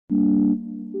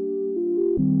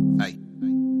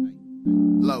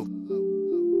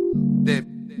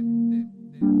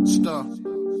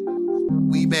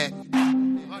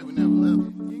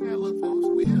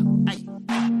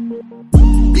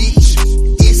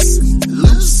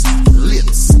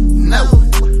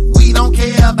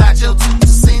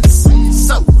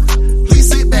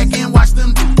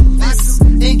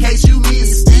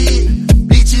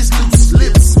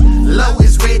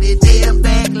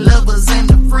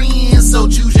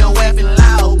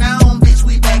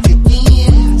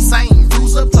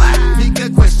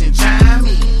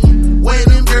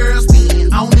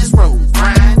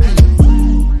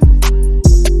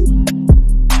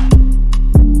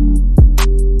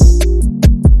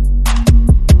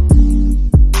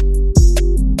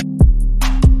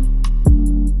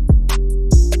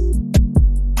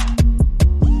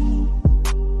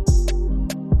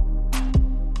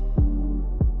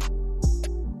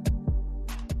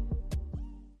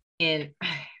And hey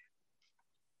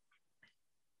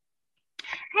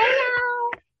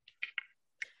y'all,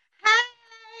 Hey,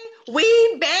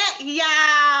 we back,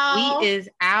 y'all. we is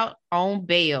out on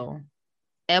bail.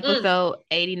 Episode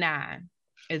 89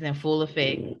 is in full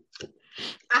effect.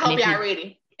 I hope y'all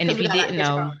ready. And if you didn't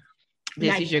know,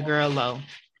 this is your girl Lo,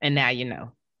 and now you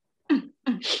know.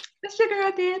 It's your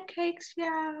girl Deb Cakes,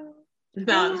 y'all.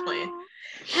 No, I'm just playing.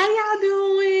 How y'all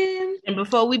doing? And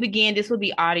before we begin, this will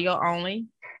be audio only.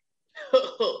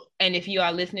 And if you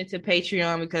are listening to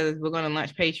Patreon, because we're going to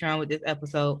launch Patreon with this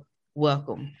episode,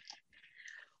 welcome.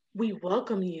 We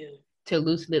welcome you to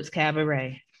Loose Lips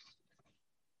Cabaret.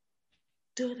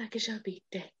 Do it like it's your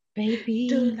birthday, baby.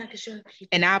 Do it like it's your birthday.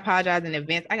 And I apologize in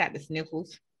advance. I got the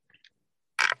sniffles.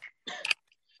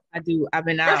 I do. I've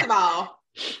been out. First of all,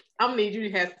 I'm gonna need you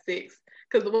to have sex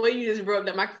because the way you just rubbed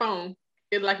that microphone,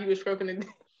 it's like you were stroking it.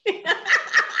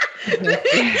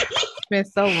 It's been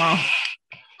so long.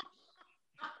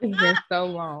 It's been so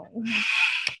long.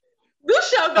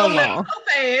 This show gonna live so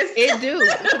fast. It do,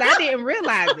 because I didn't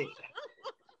realize it.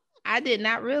 I did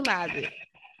not realize it.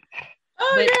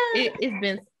 Oh, but yeah.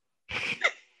 it's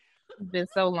been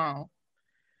so long.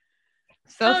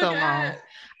 So long.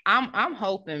 I'm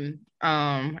hoping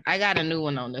I got a new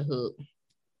one on the hook.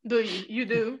 Do you? You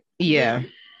do? Yeah.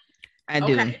 I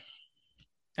do. Okay.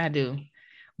 I do.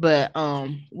 But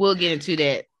we'll get into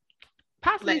that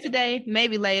possibly later. Today,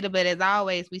 maybe later. But as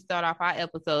always, we start off our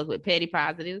episodes with petty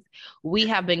positives. We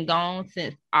have been gone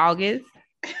since August.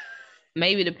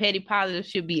 Maybe the petty positive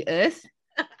should be us.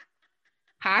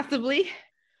 Possibly.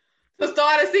 To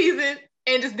start a season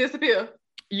and just disappear.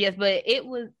 Yes, but it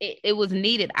was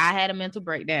needed. I had a mental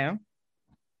breakdown.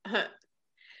 I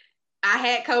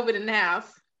had COVID in the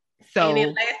house. So, and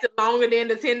it lasted longer than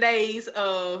the 10 days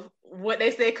of what they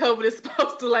said COVID is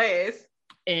supposed to last.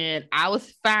 And I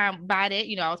was fine by that.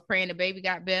 You know, I was praying the baby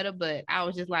got better, but I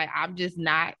was just like, I'm just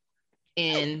not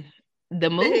in the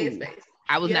mood.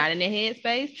 I was not in the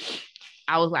headspace.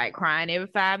 I was like crying every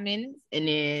 5 minutes. And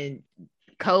then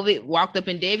COVID walked up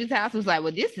in Debbie's house and was like,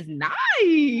 well, this is nice.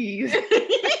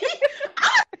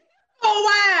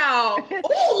 Oh, wow.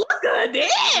 Oh, look at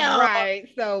damn. Right.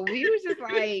 So we was just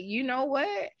like, you know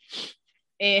what?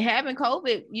 And having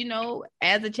COVID, you know,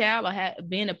 as a child or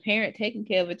being a parent taking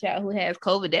care of a child who has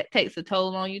COVID, that takes a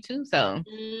toll on you too. So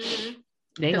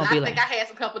they gonna be I had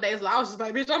some couple of days where I was just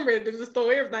like, bitch, I'm ready to just throw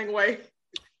everything away.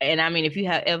 And I mean, if you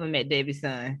have ever met Debbie's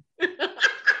son.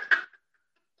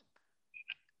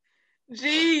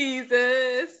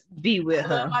 Jesus. Be with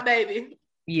her. Love my baby.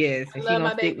 Yes, she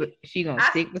gonna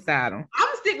stick beside him. I'm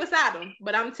gonna stick beside him,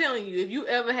 but I'm telling you, if you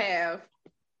ever have,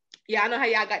 I know how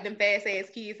y'all got them fast ass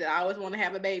kids that I always want to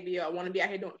have a baby or want to be out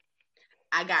here doing.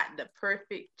 I got the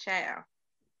perfect child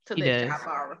to let y'all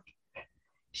borrow.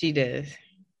 She does.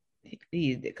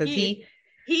 He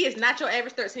is not your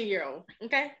average 13-year-old.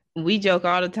 Okay. We joke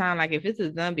all the time, like if it's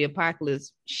a zombie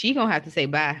apocalypse, she gonna have to say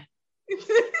bye.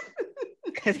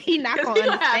 Because he not gonna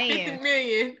understand. Have 50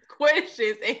 million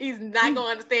questions and he's not gonna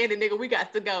understand it, nigga. We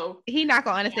got to go. He not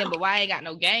gonna understand, but why ain't got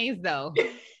no games though?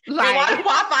 Like why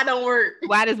Wi-Fi don't work?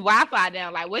 Why does Wi-Fi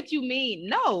down? Like what you mean?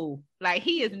 No, like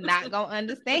he is not gonna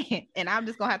understand. And I'm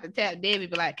just gonna have to tap Debbie,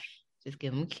 be like, just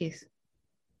give him a kiss.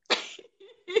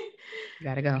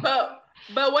 Gotta go. But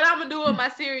what I'm gonna do with my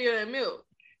cereal and milk?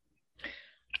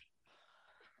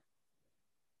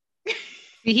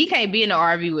 See, he can't be in the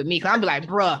RV with me because I'm be like,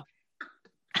 bruh,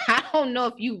 I don't know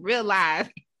if you realize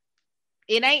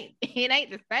it ain't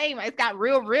the same. It's got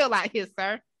real out here,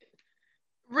 sir.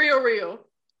 Real.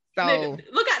 So nigga,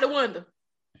 look out the window.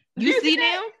 You see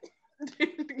them?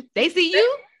 They see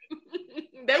you?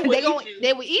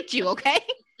 They will eat you, okay?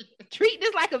 Treat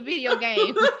this like a video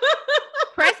game.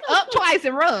 Press up twice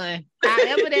and run.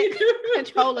 However that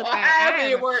controller thing. However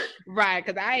it works. Right,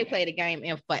 because I ain't played a game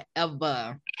in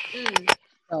forever.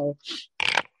 So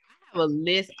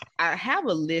I have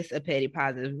a list of petty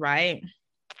positives, right?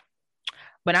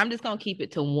 But I'm just gonna keep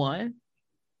it to one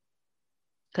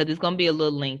because it's gonna be a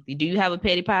little lengthy. Do you have a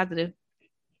petty positive?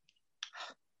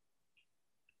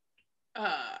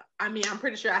 I mean, I'm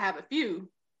pretty sure I have a few.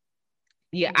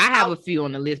 Yeah, I have a few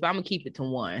on the list, but I'm gonna keep it to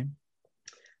one.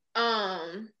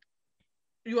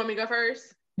 You want me to go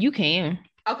first? You can.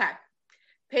 Okay.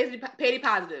 Petty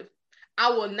positive. I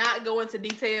will not go into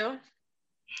detail,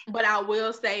 but I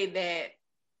will say that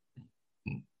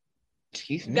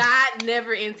excuse me, God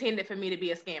never intended for me to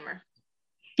be a scammer.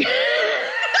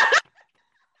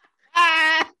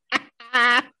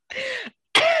 I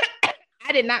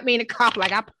did not mean to cough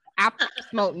like I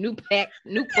smoked Newport.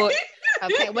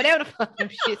 Okay, whatever the fuck them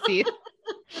shit is.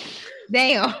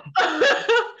 Damn.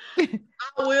 I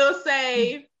will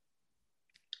say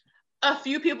a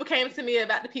few people came to me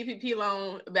about the PPP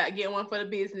loan, about getting one for the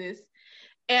business.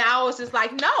 And I was just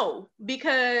like, no,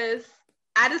 because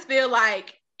I just feel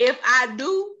like if I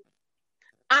do,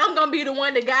 I'm going to be the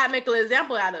one that God make an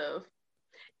example out of.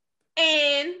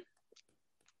 And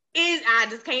I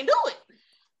just can't do it.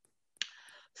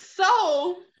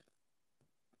 So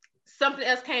something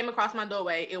else came across my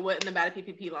doorway. It wasn't about a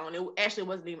PPP loan. It actually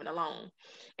wasn't even a loan.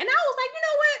 And I was like, you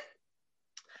know what?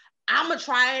 I'm going to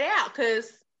try it out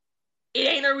because it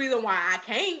ain't no reason why I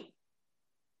can't.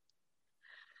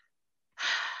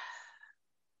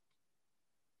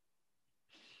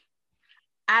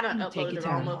 I done uploaded the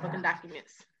wrong motherfucking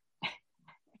documents.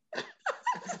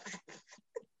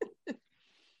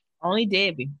 Only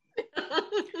Debbie.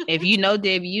 If you know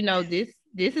Debbie, you know this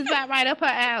is about right up her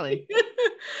alley.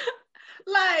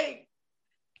 Like,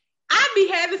 I be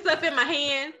having stuff in my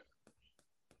hand,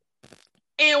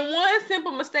 and one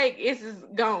simple mistake is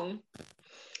gone.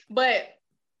 But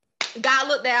God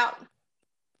looked out.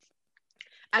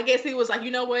 I guess he was like,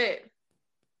 you know what?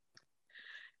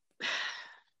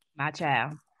 My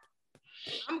child.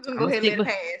 I'm gonna go ahead and let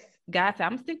it pass. God said,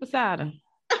 I'm gonna stick beside him.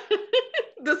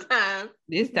 This time.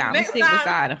 I'm gonna stick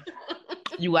beside him.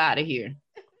 You out of here.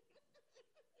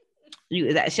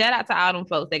 Shout out to all them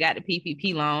folks that got the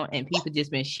PPP loan and people just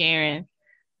been sharing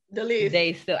the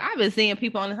list. I've been seeing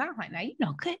people on this. I'm like, now you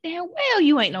know, good damn well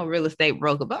you ain't no real estate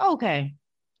broker, but okay.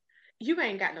 You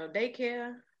ain't got no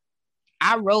daycare.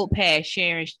 I rode past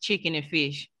Sharon's Chicken and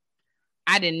Fish.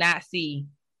 I did not see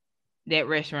that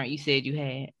restaurant you said you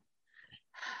had.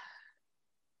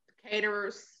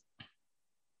 Caterers,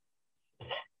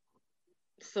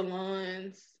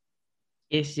 salons.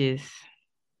 It's just,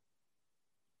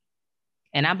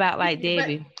 and I'm about like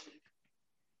Debbie.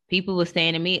 People were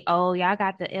saying to me, "Oh, y'all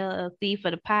got the LLC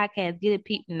for the podcast. Get it,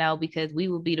 people." No, because we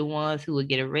will be the ones who will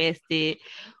get arrested.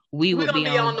 We're gonna be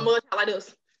on the mugshot like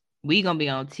this. We gonna be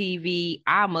on TV.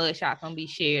 Our mugshots gonna be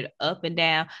shared up and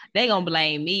down. They gonna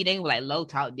blame me. They gonna be like, "Low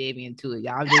talk Debbie into it,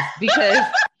 y'all," just because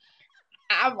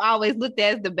I've always looked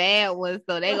at the bad ones.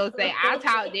 So they gonna say I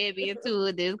talk Debbie into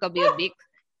it. There's gonna be a big.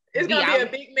 It's gonna be a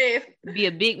big mess. Be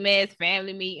a big mess.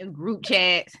 Family meetings, group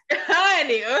chats.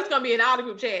 Honey, it's gonna be in all the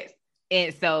group chats.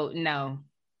 And so no.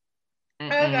 Oh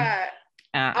God.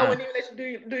 I wouldn't even let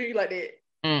you do you like that.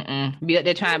 Be up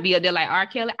there trying to be up there like R.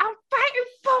 Kelly. I'm fighting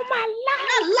for my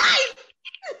life.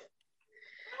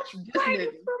 I'm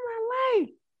fighting for my life.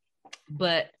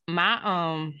 But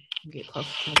my get close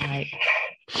to the mic.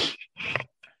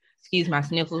 Excuse my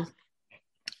sniffles.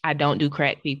 I don't do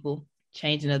crack, people.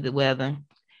 Changing of the weather.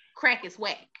 Crack is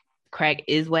whack. Crack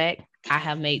is whack. I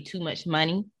have made too much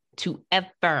money to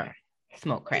ever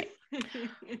smoke crack.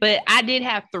 But I did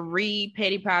have 3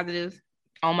 petty positives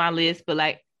on my list. But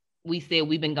like we said,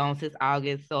 we've been gone since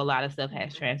August. So a lot of stuff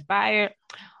has transpired.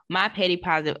 My petty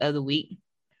positive of the week,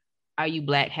 are you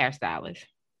Black hairstylists?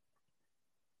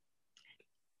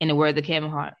 In the words of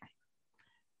Kevin Hart,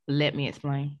 let me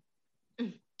explain.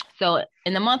 So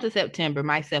in the month of September,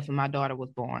 myself and my daughter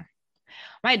was born.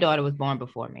 My daughter was born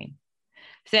before me.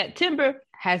 September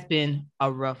has been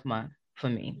a rough month for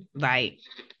me. Like,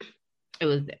 it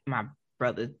was my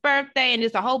brother's birthday, and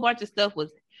just a whole bunch of stuff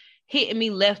was hitting me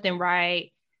left and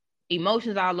right.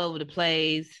 Emotions all over the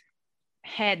place.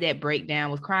 Had that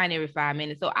breakdown, was crying every 5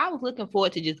 minutes. So I was looking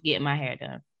forward to just getting my hair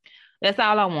done. That's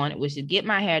all I wanted, was to get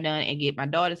my hair done and get my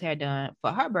daughter's hair done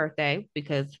for her birthday,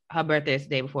 because her birthday is the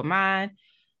day before mine.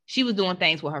 She was doing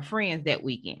things with her friends that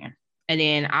weekend. And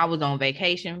then I was on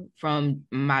vacation from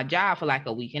my job for like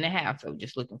a week and a half. So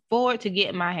just looking forward to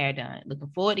getting my hair done.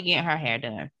 Looking forward to getting her hair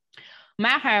done.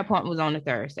 My hair appointment was on a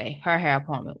Thursday. Her hair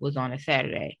appointment was on a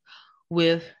Saturday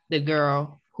with the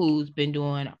girl who's been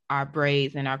doing our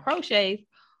braids and our crochets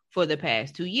for the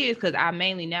past 2 years. Because I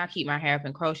mainly now keep my hair up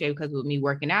in crochet, because with me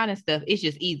working out and stuff, it's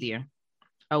just easier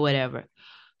or whatever.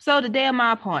 So the day of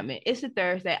my appointment, it's a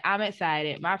Thursday. I'm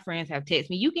excited. My friends have texted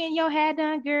me, "You getting your hair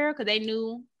done, girl?" Because they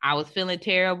knew I was feeling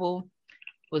terrible.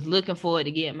 Was looking forward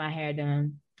to getting my hair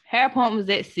done. Hair appointment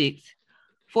was at 6.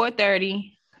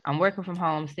 4:30. I'm working from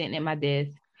home, sitting at my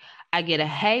desk. I get a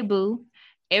 "Hey, boo."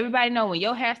 Everybody know when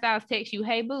your hairstylist texts you,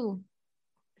 "Hey, boo,"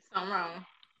 something wrong.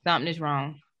 Something is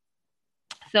wrong.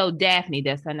 So Daphne,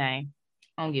 that's her name.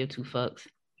 I don't give 2 fucks.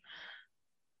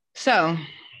 So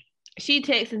she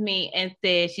texted me and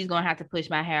said she's going to have to push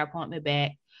my hair appointment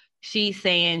back. She's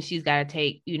saying she's got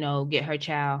to get her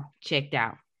child checked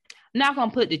out. I'm not going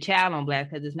to put the child on blast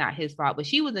because it's not his fault, but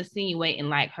she was insinuating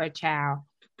like her child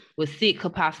was sick,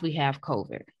 could possibly have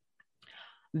COVID.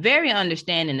 Very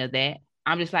understanding of that.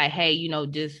 I'm just like, hey,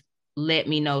 just let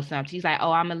me know something. She's like,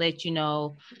 "Oh, I'm going to let you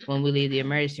know when we leave the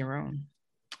emergency room."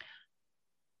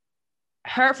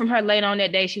 heard from her later on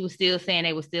that day, she was still saying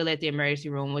they were still at the emergency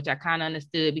room, which I kind of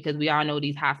understood because we all know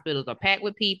these hospitals are packed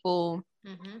with people,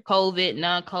 COVID,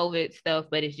 non-COVID stuff,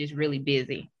 but it's just really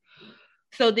busy.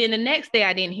 So then the next day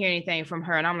I didn't hear anything from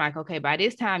her. And I'm like, okay, by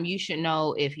this time you should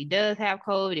know if he does have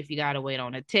COVID, if you got to wait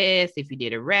on a test, if you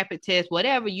did a rapid test,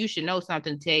 whatever, you should know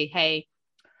something to say, hey,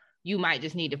 you might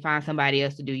just need to find somebody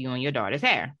else to do you and your daughter's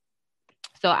hair.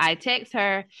 So I text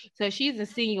her. So she's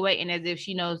insinuating as if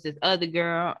she knows this other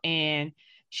girl and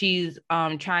she's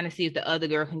trying to see if the other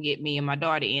girl can get me and my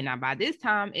daughter in. Now, by this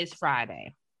time, it's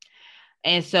Friday.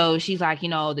 And so she's like,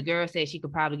 the girl said she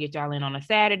could probably get y'all in on a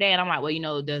Saturday. And I'm like,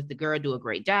 well, does the girl do a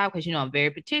great job? Because, I'm very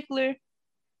particular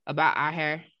about our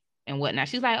hair and whatnot.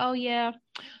 She's like, oh, yeah.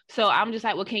 So I'm just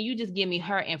like, well, can you just give me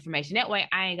her information? That way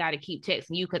I ain't got to keep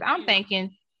texting you because I'm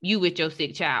thinking you with your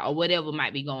sick child or whatever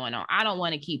might be going on. I don't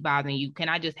want to keep bothering you. Can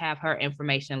I just have her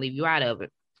information and leave you out of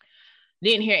it?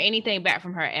 Didn't hear anything back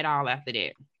from her at all after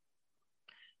that.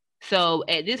 So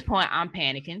at this point, I'm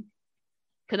panicking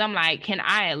because I'm like, can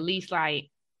I at least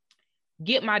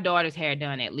get my daughter's hair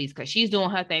done at least because she's doing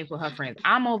her things with her friends.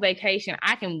 I'm on vacation.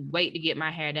 I can wait to get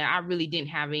my hair done. I really didn't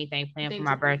have anything planned for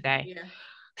my birthday. Yeah.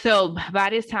 So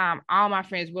by this time, all my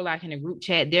friends were in a group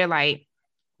chat. They're like,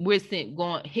 we're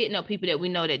hitting up people that we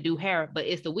know that do hair, but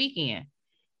it's the weekend.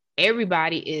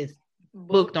 Everybody is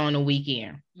booked on the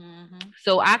weekend.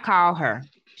 So I call her.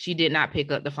 She did not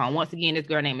pick up the phone. Once again, this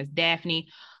girl name is Daphne.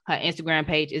 Her Instagram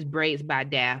page is Braids by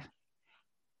Daph.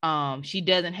 She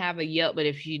doesn't have a Yelp, but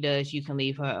if she does, you can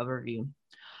leave her a review.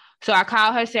 So I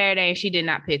called her Saturday and she did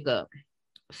not pick up.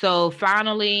 So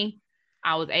finally,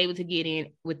 I was able to get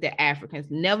in with the Africans.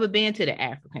 Never been to the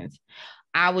Africans.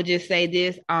 I would just say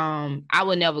this, I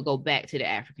would never go back to the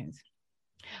Africans.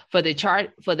 For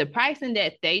the pricing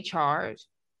that they charge,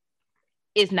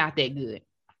 it's not that good,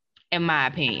 in my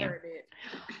opinion.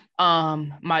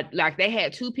 They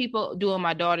had 2 people doing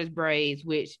my daughter's braids,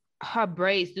 which her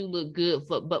braids do look good,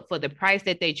 but for the price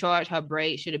that they charge, her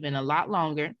braids should have been a lot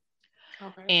longer.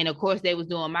 Okay. And of course, they was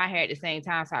doing my hair at the same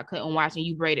time, so I couldn't watch, and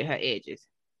you braided her edges.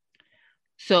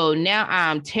 So now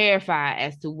I'm terrified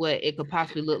as to what it could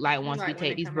possibly look like once we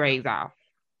take these braids off.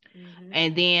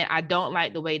 And then I don't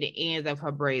like the way the ends of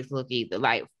her braids look either.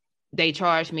 They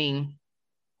charge me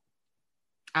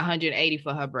 $180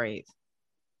 for her braids.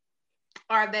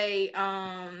 Are they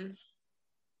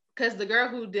because the girl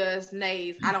who does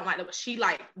nails, I don't like it. She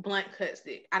blunt cuts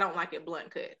it. I don't like it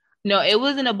blunt cut. No, it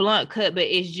wasn't a blunt cut, but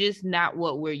it's just not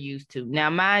what we're used to.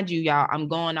 Now, mind you, y'all, I'm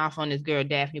going off on this girl,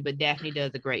 Daphne, but Daphne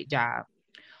does a great job.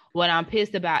 What I'm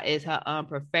pissed about is her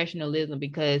unprofessionalism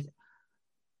because,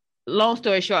 long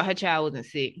story short, her child wasn't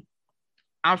sick.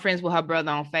 I'm friends with her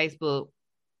brother on Facebook.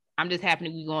 I'm just happy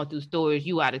to be going through stories.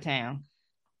 You out of town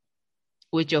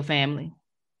with your family,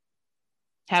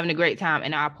 having a great time,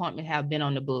 and our appointments have been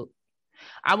on the book.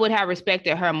 I would have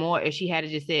respected her more if she had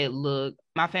just said, look,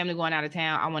 my family going out of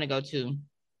town. I want to go too.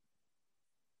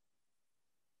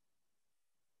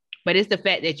 But it's the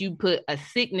fact that you put a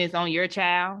sickness on your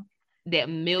child that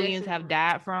millions have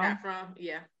died from.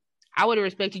 Yeah. I would have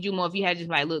respected you more if you had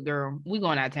just look, girl, we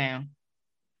going out of town.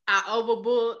 I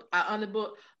overbooked, I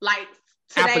underbooked.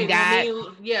 Today,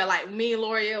 me and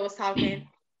L'Oreal was talking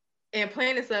and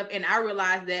planning stuff, and I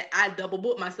realized that I double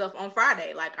booked myself on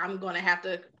Friday. I'm going to have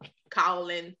to call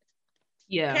and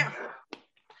cancel.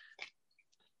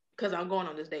 Because I'm going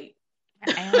on this date.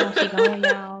 I know she going,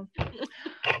 y'all.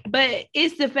 But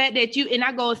it's the fact that and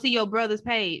I go and see your brother's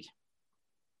page.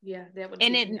 Yeah, that would.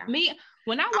 And then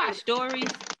when I watch stories,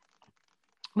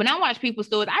 when I watch people's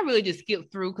stories, I really just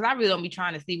skip through because I really don't be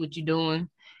trying to see what you're doing.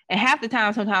 And half the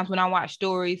time, sometimes when I watch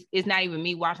stories, it's not even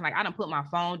me watching. I done put my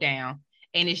phone down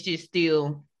and it's just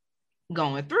still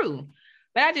going through.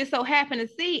 But I just so happen to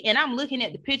see, and I'm looking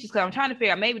at the pictures because I'm trying to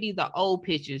figure out maybe these are old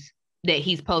pictures that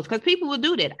he's posted because people will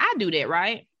do that. I do that,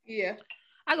 right? Yeah.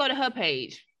 I go to her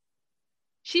page.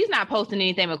 She's not posting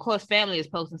anything, but of course, family is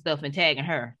posting stuff and tagging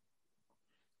her.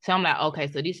 So I'm like, okay,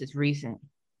 so this is recent.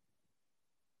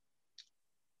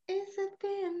 It's a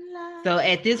thin line. So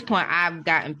at this point, I've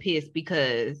gotten pissed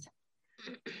because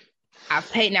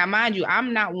I've paid. Now, mind you,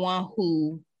 I'm not one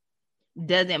who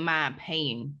doesn't mind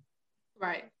paying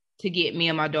to get me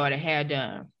and my daughter hair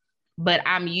done. But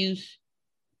I'm used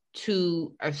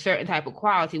to a certain type of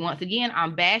quality. Once again,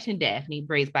 I'm bashing Daphne,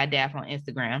 Braids by Daph on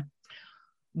Instagram.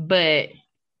 But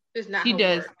she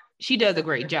does a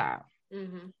great job.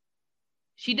 Mm-hmm.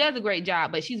 She does a great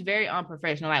job, but she's very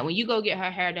unprofessional. When you go get her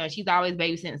hair done, she's always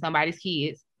babysitting somebody's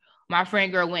kids. My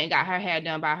friend girl went and got her hair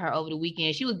done by her over the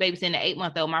weekend. She was babysitting an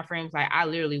 8-month-old. My friend was like, I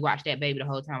literally watched that baby the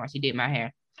whole time while she did my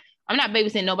hair. I'm not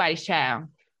babysitting nobody's child.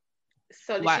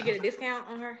 So did she get a discount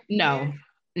on her?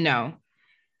 No.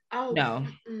 Oh no.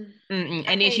 And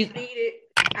then she feed it,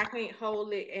 I can't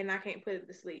hold it, and I can't put it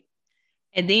to sleep.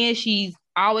 And then she's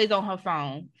always on her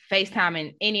phone,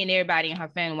 FaceTiming any and everybody in her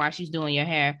family while she's doing your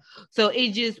hair. So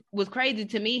it just was crazy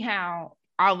to me how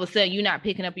all of a sudden you're not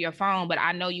picking up your phone, but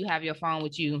I know you have your phone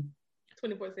with you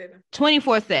 24/7.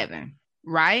 24/7,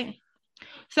 right?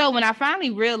 So when I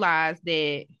finally realized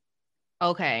that,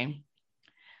 okay,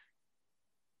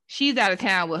 she's out of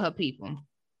town with her people,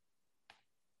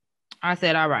 I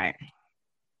said, all right,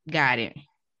 got it.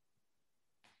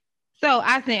 So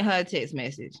I sent her a text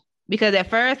message because at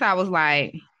first I was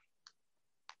like,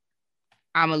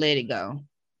 I'm going to let it go.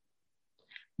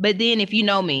 But then if you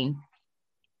know me,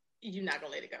 you're not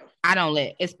going to let it go. I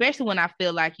don't especially when I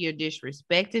feel like you're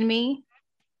disrespecting me.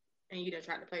 And you done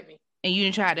tried to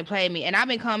play me. And I've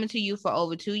been coming to you for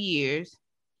over 2 years.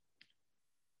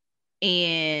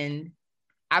 And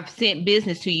I've sent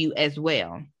business to you as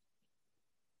well.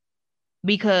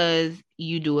 Because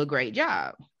you do a great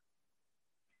job.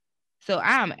 So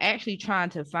I'm actually trying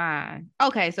to find.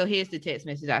 Okay, so here's the text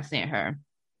message I sent her.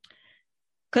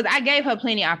 Because I gave her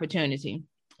plenty of opportunity.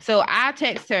 So I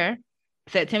text her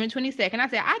September 22nd. I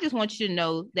said, I just want you to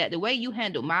know that the way you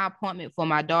handled my appointment for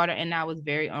my daughter and I was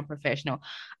very unprofessional.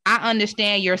 I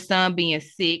understand your son being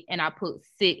sick, and I put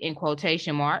sick in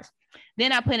quotation marks.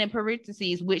 Then I put in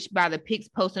parentheses, which by the pics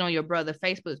posted on your brother's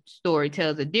Facebook story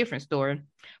tells a different story.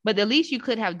 But the least you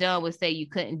could have done was say you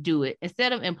couldn't do it,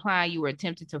 instead of implying you were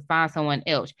attempting to find someone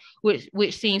else,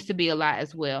 which seems to be a lie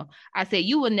as well. I said,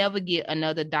 you will never get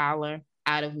another dollar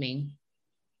out of me.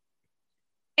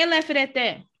 And left it at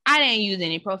that. I didn't use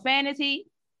any profanity.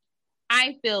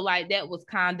 I feel like that was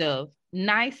kind of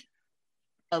nice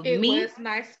of me. It was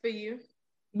nice for you.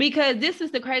 Because this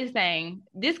is the crazy thing.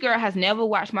 This girl has never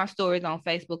watched my stories on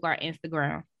Facebook or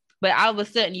Instagram. But all of a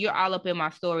sudden, you're all up in my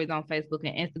stories on Facebook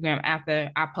and Instagram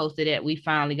after I posted that we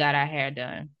finally got our hair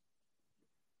done.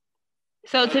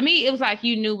 So to me, it was like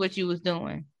you knew what you was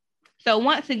doing. So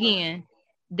once again,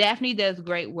 Daphne does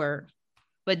great work,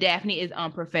 but Daphne is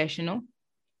unprofessional.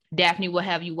 Daphne will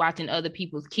have you watching other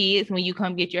people's kids when you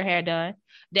come get your hair done.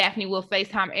 Daphne will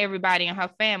FaceTime everybody in her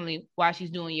family while she's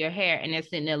doing your hair, and they're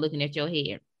sitting there looking at your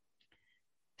hair.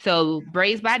 So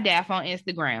Braids by Daph on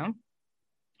Instagram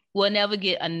will never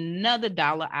get another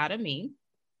dollar out of me.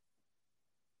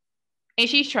 And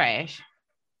she's trash.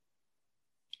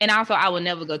 And also, I will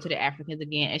never go to the Africans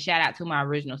again. And shout out to my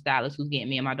original stylist who's getting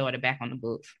me and my daughter back on the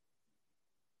books.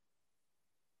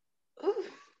 Ooh.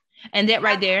 And that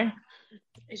right there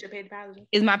is your petty positive.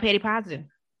 Is my petty positive.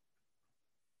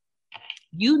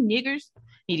 You niggers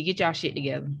need to get y'all shit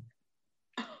together.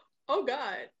 Oh,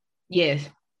 God. Yes.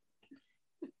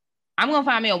 I'm going to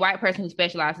find me a white person who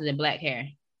specializes in black hair.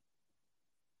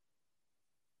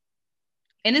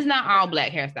 And it's not all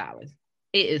black hairstylists.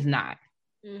 It is not.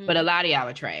 Mm-hmm. But a lot of y'all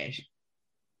are trash.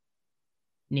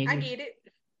 Niggers. I get it.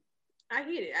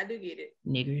 I do get it.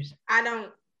 Niggers. I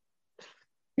don't.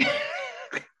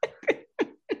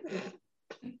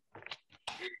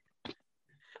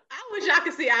 I wish I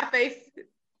could see our face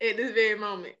at this very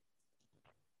moment.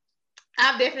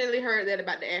 I've definitely heard that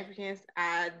about the Africans.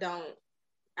 I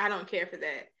don't care for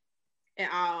that at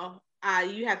all.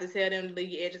 You have to tell them to leave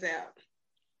your edges out.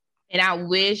 And I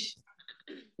wish,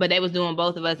 but they was doing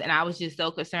both of us, and I was just so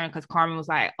concerned because Carmen was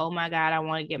like, "Oh my God, I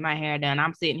want to get my hair done."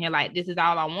 I'm sitting here like, this is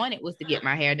all I wanted was to get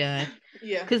my hair done.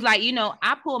 Yeah. Because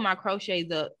I pull my crochets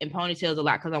up and ponytails a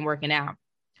lot because I'm working out.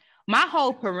 My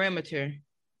whole perimeter,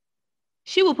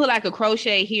 she would put like a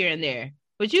crochet here and there,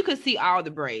 but you could see all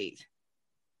the braids.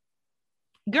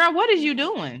 Girl, what is you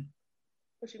doing?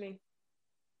 What you mean?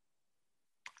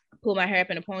 Pull my hair up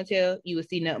in a ponytail, you would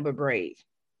see nothing but braids.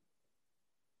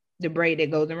 The braid that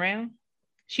goes around,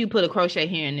 she put a crochet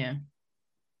here and there.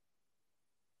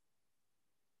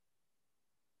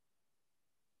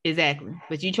 Exactly.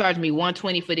 But you charged me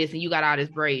 $120 for this and you got all this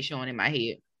braid showing in my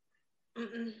head.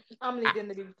 I'm gonna need them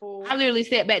to be full. I literally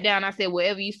sat back down. I said,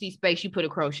 wherever you see space, you put a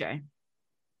crochet.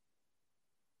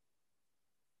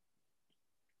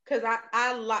 Cause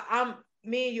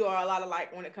me and you are a lot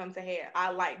alike when it comes to hair. I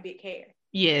like big hair.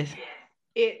 Yes.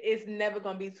 It's never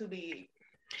gonna be too big.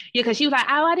 Yeah, because she was like,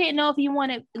 oh, I didn't know if you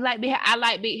wanted like big hair. I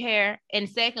like big hair. And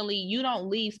secondly, you don't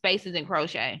leave spaces in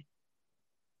crochet.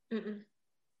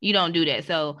 You don't do that.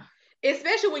 So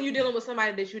especially when you're dealing with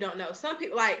somebody that you don't know. Some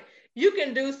people like you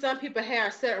can do some people's hair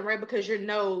a certain way because you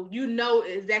know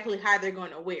exactly how they're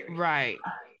going to wear it. Right.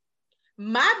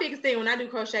 My biggest thing when I do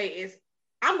crochet is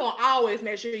I'm going to always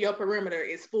make sure your perimeter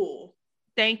is full.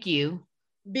 Thank you.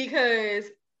 Because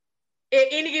at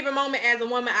any given moment as a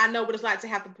woman, I know what it's like to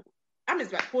have to, I'm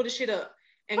just about to pull this shit up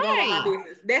and go on my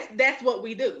business. That's what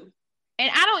we do. And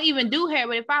I don't even do hair,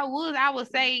 but if I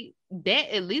would say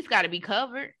that at least got to be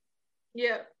covered.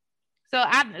 Yeah. So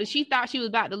she thought she was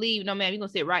about to leave. No, ma'am, you're gonna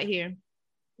sit right here.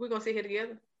 We're gonna sit here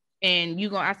together. And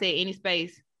I said any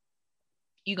space,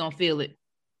 you gonna feel it.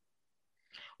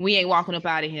 We ain't walking up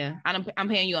out of here. I'm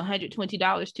paying you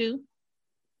 $120 too.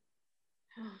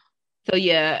 So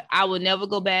yeah, I will never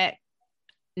go back.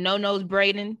 No nose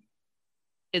braiding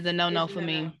is a no for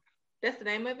me. That's the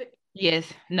name of it?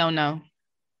 Yes, no.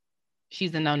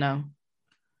 She's a no.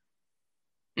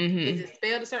 Mm-hmm. Is it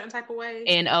spelled a certain type of way?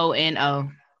 N-O.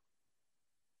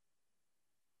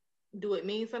 Do it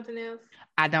mean something else?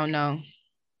 I don't know.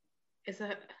 Is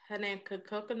her name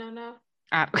Coconut?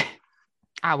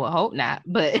 I would hope not,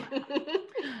 but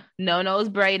no nose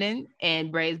braiding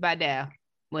and braids by Dal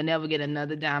will never get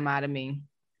another dime out of me.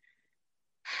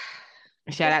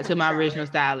 Shout out to my original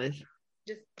stylist.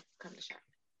 Just come to shop.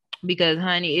 Because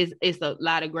honey, it's a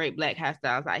lot of great black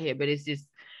hairstyles out here, but it's just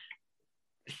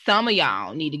some of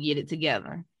y'all need to get it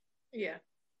together. Yeah.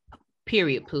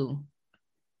 Period, poo.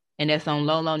 And that's on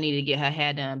Lolo need to get her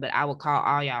hair done, but I will call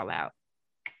all y'all out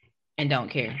and don't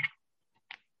care.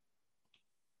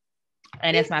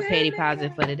 And that's my petty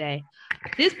positive for today.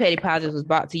 This petty positive was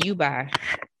brought to you by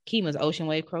Kima's Ocean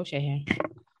Wave Crochet Hair.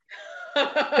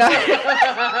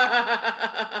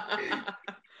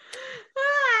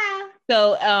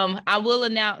 So I will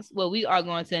announce, we are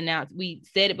going to announce, we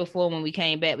said it before when we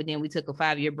came back, but then we took a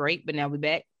 5-year break, but now we're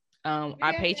back. Our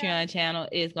Patreon channel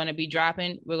is going to be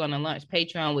dropping. We're going to launch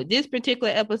Patreon with this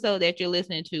particular episode that you're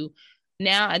listening to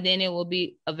now, and then it will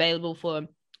be available for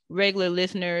regular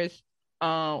listeners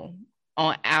on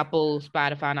Apple,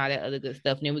 Spotify, and all that other good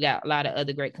stuff. And then we got a lot of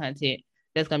other great content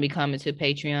that's going to be coming to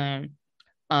Patreon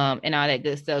and all that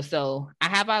good stuff. So I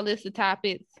have our list of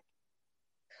topics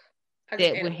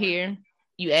that were here.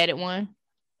 You added one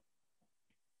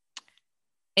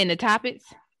in the topics.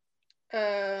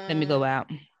 Let me go out.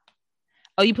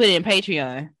 Oh, you put it in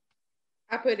Patreon.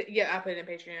 I put it in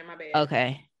Patreon. My bad.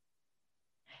 Okay.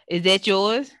 Is that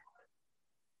yours?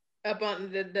 Up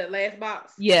on the last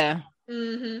box. Yeah.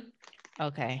 Mm-hmm.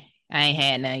 Okay. I ain't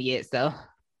had none yet, so.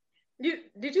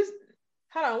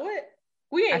 Hold on, what?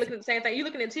 We ain't looking at the same thing. You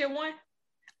looking at tier 1?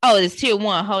 Oh, it's tier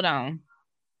 1. Hold on.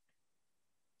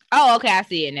 Oh, okay. I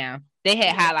see it now. They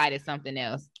had highlighted something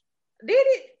else. Did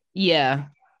it? Yeah.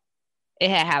 It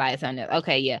had highlighted something else.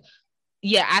 Okay, yeah.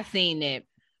 Yeah, I seen that.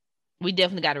 We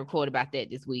definitely got to record about that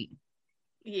this week.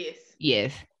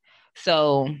 Yes.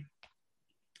 So,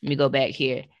 let me go back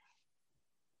here.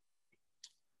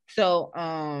 So,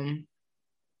 all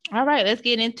right, let's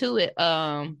get into it.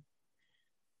 My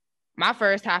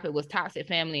first topic was toxic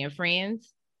family and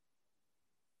friends.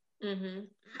 Mm-hmm.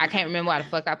 I can't remember why the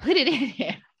fuck I put it in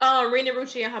there. Rena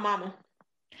Rucci and her mama.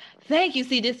 Thank you.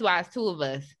 See, this is why it's 2 of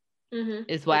us. Mm-hmm.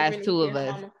 It's why it's 2 of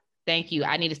us. Thank you.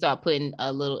 I need to start putting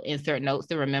a little insert notes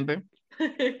to remember.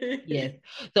 Yes.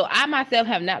 So I myself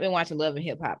have not been watching Love and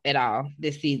Hip Hop at all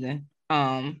this season.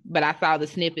 But I saw the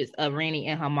snippets of Rennie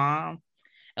and her mom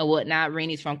and whatnot.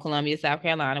 Rennie's from Columbia, South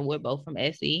Carolina. We're both from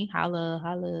SC.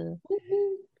 Holla.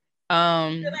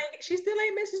 She still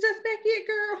ain't messaged us back yet,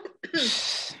 girl.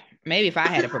 Maybe if I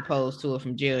had to propose to her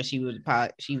from jail, she would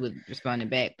respond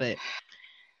back. But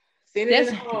send it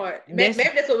in the card. Maybe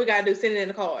that's what we gotta do. Send it in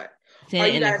the card. Or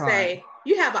you gotta say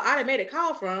you have an automated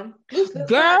call from Loose Lips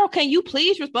Girl, can you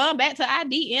please respond back to our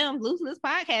DMs, Loose Lips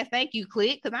Podcast? Thank you,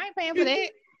 click, because I ain't paying for that.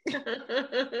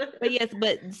 But yes,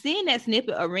 seeing that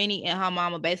snippet of Rennie and her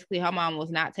mama, basically her mama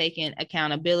was not taking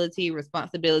accountability,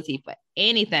 responsibility for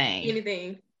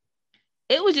anything.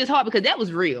 It was just hard because that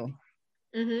was real.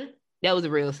 Mm-hmm. That was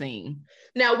a real scene.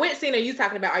 Now, what scene are you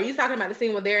talking about? Are you talking about the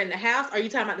scene when they're in the house? Or are you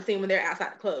talking about the scene when they're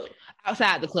outside the club?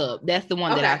 Outside the club. That's the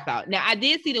one that I saw. Now, I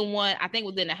did see the one, I think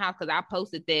was in the house because I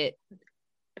posted that.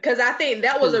 Because I think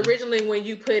that was originally when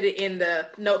you put it in the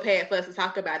notepad for us to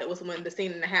talk about it, was when the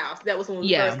scene in the house. That was when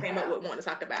we first came up with wanting to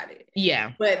talk about it.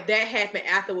 Yeah. But that happened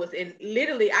afterwards, and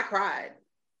literally I cried.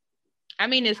 I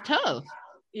mean, it's tough.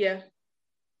 Yeah.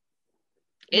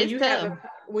 It's tough.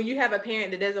 When you have a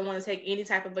parent that doesn't want to take any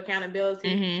type of accountability,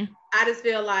 mm-hmm. I just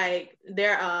feel like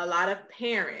there are a lot of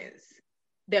parents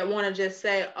that want to just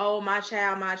say, oh, my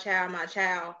child,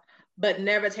 but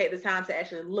never take the time to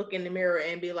actually look in the mirror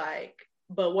and be like,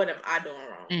 but what am I doing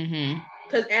wrong?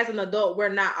 Because as an adult, we're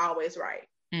not always right.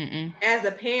 Mm-mm. As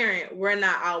a parent, we're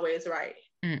not always right.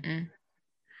 Mm-mm.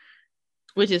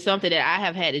 Which is something that I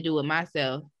have had to do with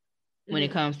myself when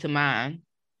it comes to mine.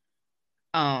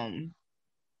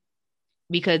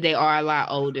 Because they are a lot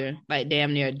older, like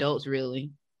damn near adults,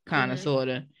 really, kind of, sort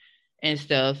of, and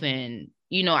stuff. And,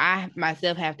 you know, I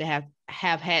myself have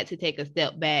had to take a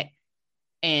step back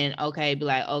and, be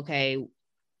like, okay,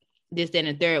 this, that, and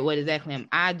the third. What exactly am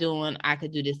I doing? I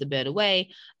could do this a better way.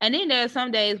 And then there are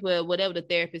some days where whatever the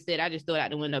therapist said, I just throw it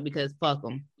out the window because fuck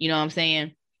them. You know what I'm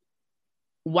saying?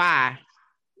 Why?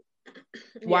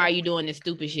 Why are you doing this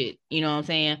stupid shit? You know what I'm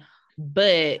saying?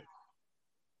 But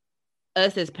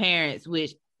us as parents,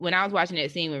 which when I was watching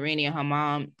that scene with Rennie and her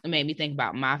mom, it made me think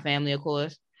about my family, of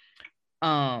course.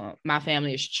 My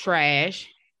family is trash.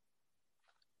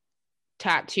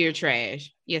 Top tier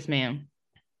trash. Yes, ma'am.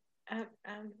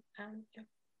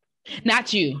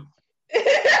 Not you.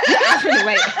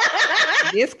 Wait.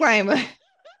 Disclaimer.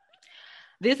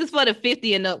 This is for the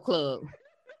 50 and up club.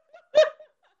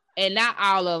 And not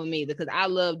all of them either, because I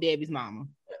love Debbie's mama.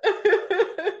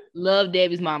 Love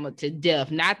Debbie's mama to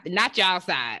death. Not y'all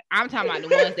side. I'm talking about the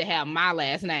ones that have my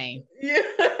last name. Yeah.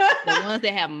 The ones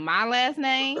that have my last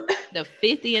name, the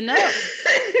 50 and up,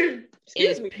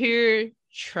 is pure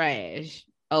trash.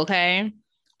 Okay?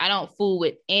 I don't fool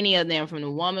with any of them, from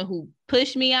the woman who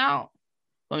pushed me out,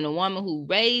 from the woman who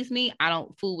raised me. I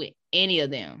don't fool with any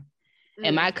of them.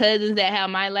 And my cousins that have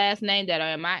my last name that are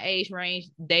in my age range,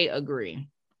 they agree.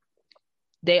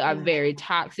 They are very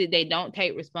toxic. They don't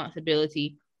take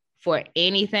responsibility for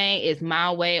anything. It's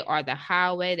my way or the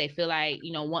highway. They feel like,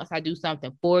 once I do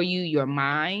something for you, you're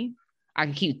mine. I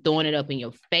can keep throwing it up in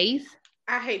your face.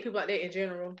 I hate people like that in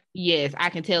general. Yes,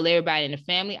 I can tell everybody in the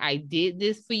family, I did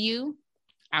this for you.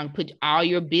 I can put all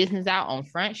your business out on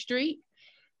Front Street.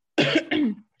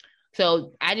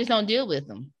 So I just don't deal with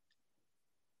them.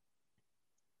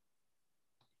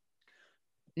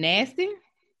 Nasty?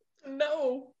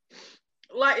 No.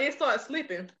 Like, it started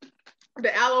slipping.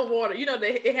 The aloe water,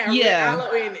 it had red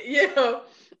aloe in it. Yeah.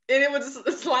 And it was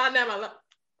just sliding down my lap.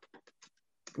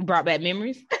 Brought back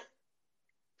memories?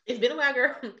 It's been a while,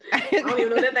 girl. I don't even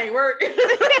know that thing worked.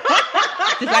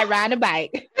 Just like riding a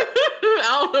bike.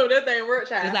 I don't know that thing works,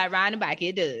 child. Just like riding a bike,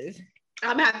 it does.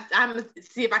 I'm gonna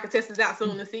see if I can test this out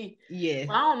soon to see. Yeah.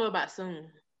 Well, I don't know about soon.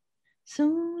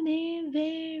 Soon and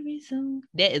very soon.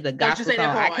 That is a gospel song.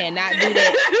 I cannot do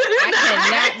that. I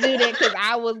cannot do that because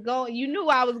I was going. You knew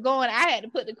I was going. I had to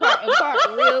put the car in park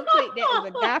real quick. That is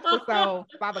a gospel song.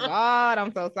 Father God,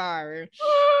 I'm so sorry.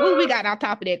 Ooh, we got on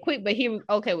top of that quick, but here,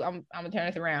 okay, I'm gonna turn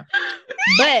this around.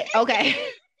 But okay,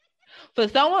 for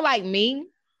someone like me,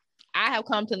 I have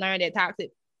come to learn that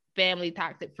toxic family,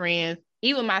 toxic friends,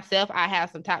 even myself, I have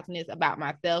some toxicness about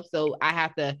myself, so I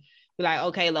have to be like,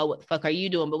 okay, Lo, what the fuck are you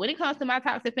doing? But when it comes to my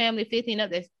toxic family, 15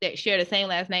 up that share the same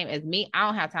last name as me, I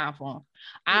don't have time for them.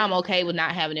 I'm okay with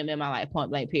not having them in my life, point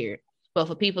blank, period. But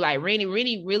for people like Rennie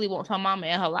really wants her mama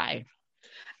in her life.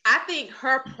 I think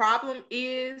her problem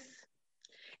is,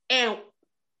 and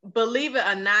believe it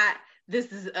or not,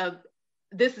 this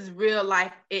is real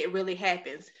life. It really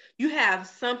happens. You have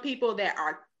some people that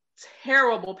are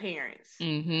terrible parents,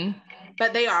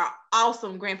 but they are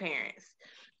awesome grandparents.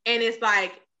 And it's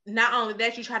like, not only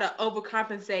that, you try to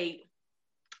overcompensate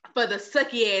for the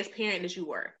sucky ass parent that you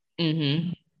were.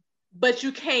 But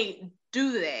you can't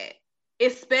do that,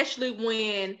 especially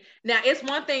when, now it's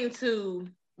one thing to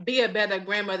be a better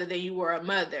grandmother than you were a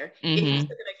mother. If you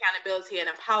took an accountability and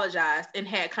apologized and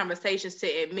had conversations to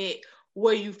admit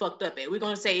where you fucked up at. We're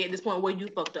going to say at this point where you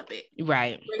fucked up at.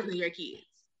 Right. Raising your kids.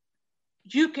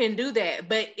 You can do that,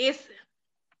 but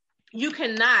you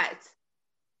cannot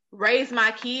raise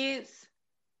my kids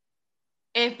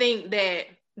and think that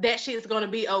shit's going to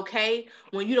be okay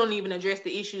when you don't even address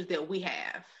the issues that we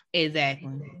have.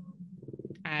 Exactly.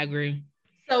 I agree.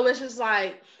 So it's just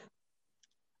like,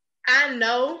 I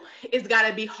know it's got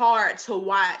to be hard to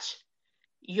watch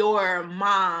your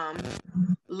mom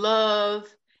love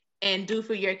and do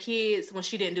for your kids when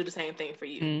she didn't do the same thing for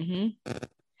you.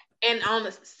 And on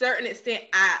a certain extent,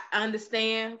 I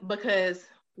understand, because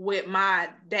with my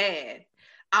dad,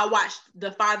 I watched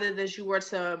the father that you were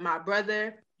to my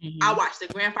brother. I watched the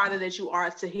grandfather that you are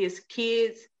to his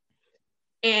kids.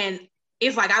 And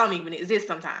it's like, I don't even exist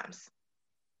sometimes.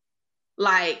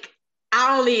 Like,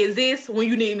 I only exist when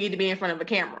you need me to be in front of a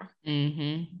camera.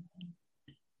 And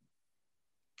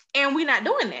we're not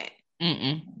doing that.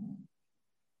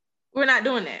 We're not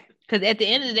doing that. Because at the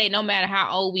end of the day, no matter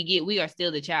how old we get, we are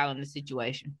still the child in the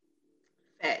situation.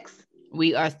 Facts.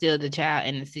 We are still the child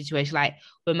in the situation. Like,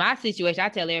 with my situation, I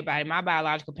tell everybody, my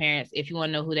biological parents, if you want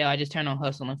to know who they are, just turn on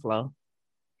Hustle and Flow.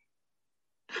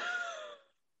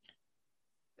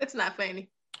 It's not funny.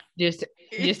 Just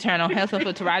turn on Hustle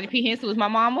for Taraji P. Henson was my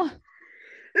mama.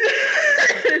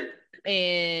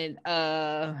 And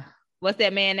what's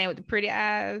that man name with the pretty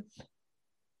eyes?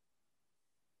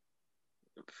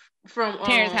 From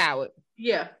Terrence Howard.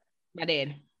 Yeah. My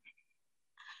dad.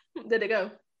 There they go.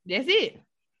 That's it.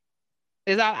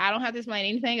 It's all, I don't have to explain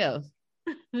anything else.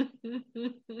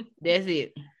 That's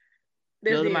it.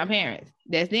 Those are my parents.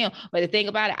 That's them. But the thing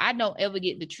about it, I don't ever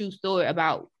get the true story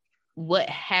about what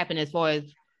happened as far as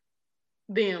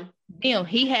them.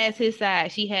 He has his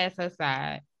side. She has her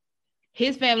side.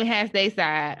 His family has their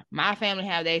side. My family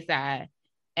have their side.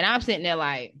 And I'm sitting there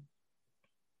like,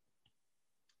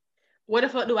 where the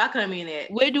fuck do I come in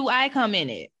at? Where do I come in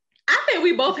at? I think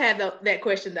we both had that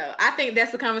question though. I think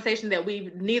that's the conversation that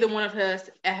neither one of us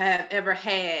have ever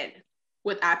had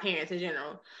with our parents in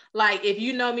general. Like, if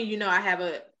you know me, you know I have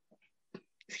a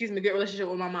good relationship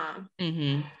with my mom.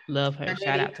 Mm-hmm. Love her.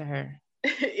 Shout out to her.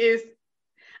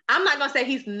 I'm not gonna say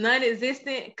he's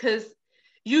non-existent because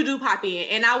you do pop in,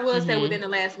 and I will say within the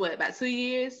last about 2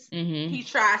 years, he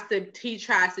tries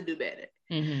to do better.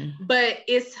 But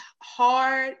it's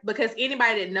hard because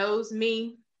anybody that knows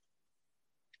me,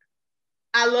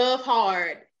 I love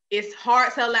hard. It's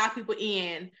hard to allow people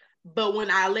in, but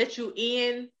when I let you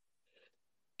in,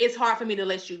 it's hard for me to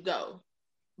let you go.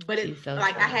 But it's so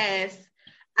like I have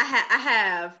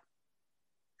I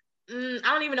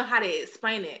don't even know how to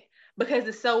explain it because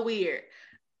it's so weird.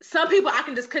 Some people I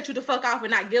can just cut you the fuck off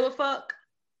and not give a fuck.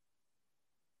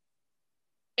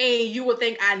 And you would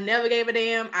think I never gave a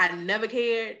damn, I never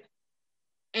cared.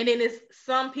 And then it's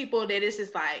some people that it's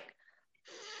just like,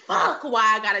 fuck,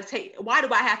 why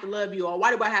do I have to love you, or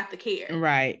why do I have to care?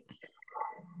 Right.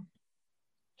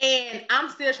 And I'm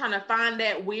still trying to find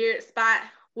that weird spot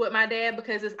with my dad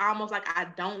because it's almost like I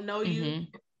don't know you,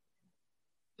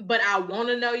 but I want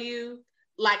to know you.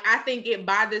 Like, I think it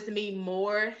bothers me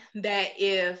more that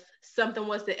if something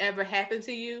was to ever happen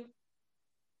to you,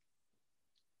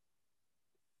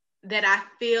 that I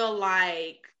feel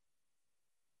like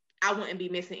I wouldn't be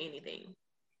missing anything.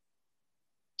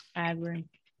 I agree.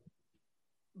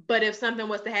 But if something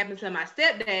was to happen to my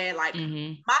stepdad, like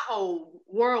my whole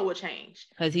world would change.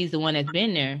 Because he's the one that's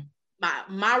been there.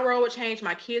 My world would change.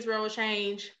 My kids' world would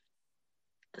change.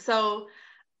 So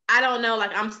I don't know.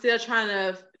 Like, I'm still trying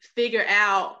to figure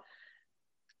out,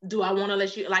 do I want to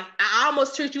let you, like, I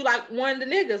almost treat you like one of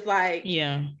the niggas. Like,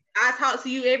 yeah, I talk to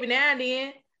you every now and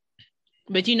then.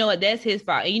 But you know what? That's his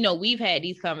fault. You know, we've had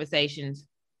these conversations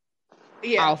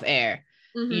off air.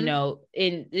 You know,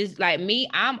 and it's like me,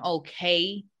 I'm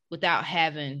okay without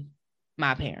having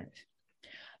my parents,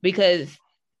 because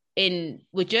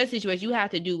with your situation, you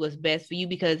have to do what's best for you.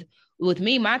 Because with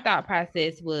me, my thought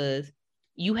process was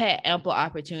you had ample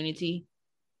opportunity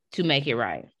to make it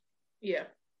right. Yeah.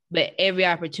 But every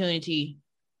opportunity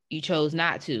you chose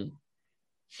not to.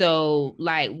 So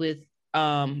like with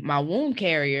my womb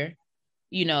carrier,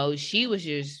 you know, she was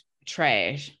just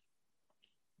trash.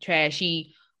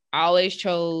 She always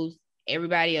chose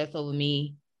everybody else over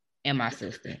me and my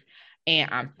sister. And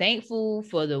I'm thankful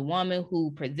for the woman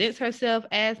who presents herself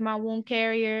as my womb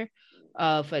carrier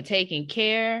for taking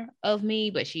care of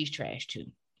me, but she's trash too.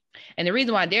 And the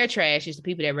reason why they're trash is the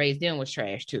people that raised them was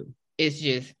trash too. It's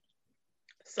just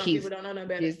some people don't know no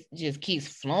better. Just keeps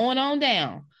flowing on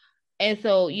down. And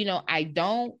so, you know, I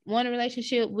don't want a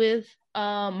relationship with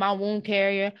my womb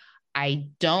carrier. I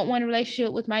don't want a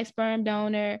relationship with my sperm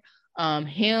donor.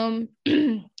 Him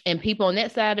and people on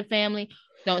that side of the family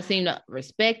don't seem to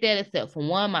respect that, except for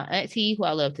one, my auntie, who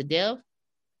I love to death.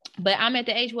 But I'm at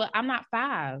the age where I'm not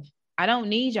 5. I don't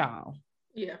need y'all.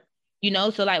 Yeah. You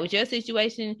know, so like with your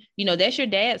situation, you know, that's your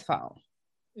dad's fault.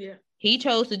 Yeah. He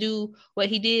chose to do what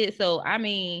he did. So, I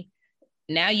mean,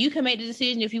 now you can make the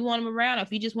decision if you want him around or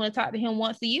if you just want to talk to him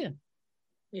once a year.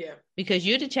 Yeah. Because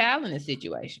you're the child in the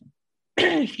situation.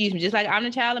 Excuse me. Just like I'm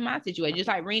the child in my situation. Just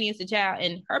like Renee is the child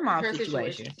in her mom's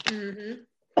situation.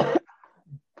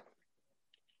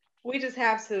 We just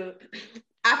have to...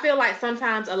 I feel like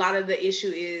sometimes a lot of the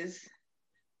issue is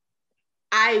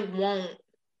I'm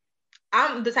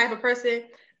the type of person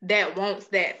that wants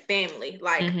that family.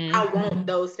 Like, I want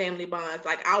those family bonds.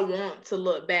 Like, I want to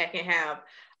look back and have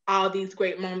all these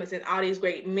great moments and all these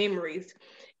great memories.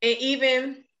 And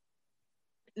even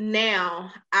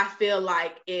now, I feel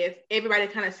like if everybody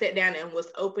kind of sat down and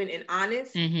was open and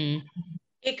honest,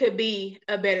 it could be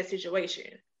a better situation.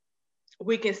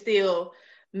 We can still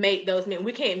make those,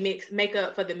 we can't make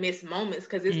up for the missed moments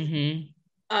because it's,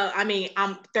 I mean,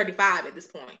 I'm 35 at this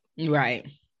point. Right.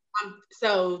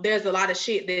 So there's a lot of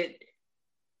shit that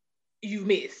you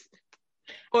missed.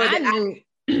 Or I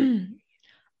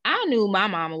knew my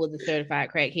mama was a certified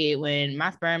crackhead when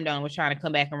my sperm donor was trying to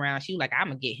come back around. She was like, I'm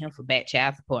going to get him for back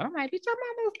child support. I'm like, bitch, your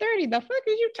mama's 30. The fuck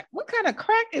is you? What kind of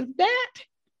crack is that?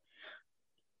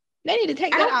 They need to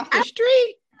take that off the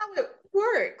street. How it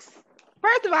works.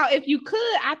 First of all, if you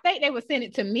could, I think they would send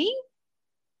it to me.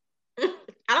 I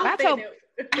don't think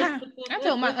I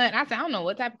told my aunt, I said, I don't know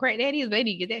what type of crack that is, but they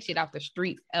need to get that shit off the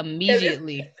streets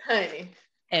immediately. Honey.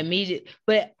 Immediate.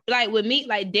 But like with me,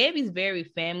 like Debbie's very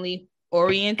family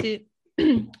oriented.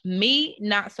 Me,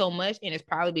 not so much. And it's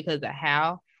probably because of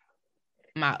how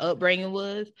my upbringing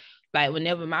was. Like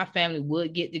whenever my family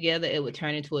would get together, it would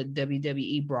turn into a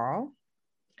WWE brawl.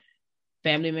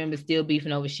 Family members still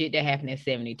beefing over shit that happened in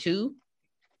 72.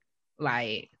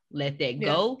 Like, let that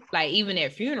go. Like, even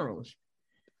at funerals,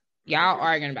 y'all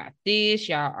arguing about this,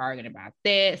 y'all arguing about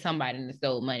that. Somebody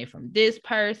stole money from this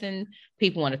person.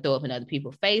 People want to throw up in other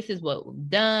people's faces what was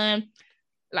done.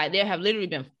 Like, there have literally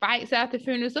been fights after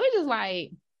funerals. So it's just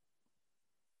like,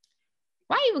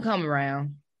 why even come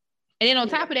around? And then on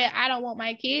top of that, I don't want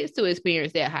my kids to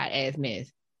experience that hot ass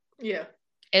mess. Yeah.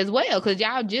 As well, because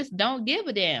y'all just don't give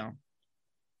a damn.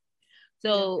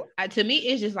 So to me,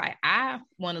 it's just like, I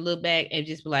want to look back and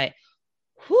just be like,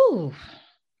 whew,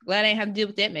 glad I ain't have to deal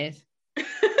with that mess.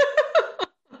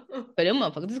 But them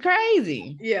motherfuckers is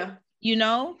crazy. Yeah. You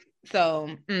know? So,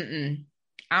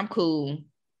 I'm cool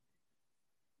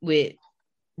with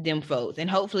them folks. And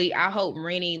hopefully, I hope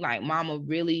Rennie, like mama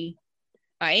really,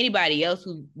 like anybody else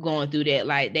who's going through that,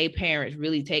 like they parents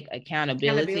really take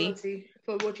accountability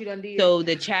for what you done did. So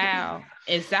the child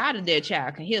inside of their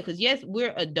child can heal. Because yes,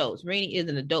 we're adults. Rennie is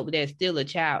an adult, but there's still a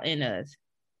child in us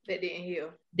that didn't heal.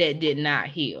 That did not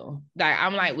heal. Like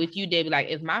I'm like with you, Debbie. Like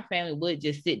if my family would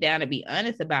just sit down and be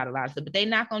honest about a lot of stuff, but they're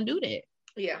not gonna do that.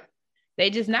 Yeah. They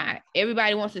just not.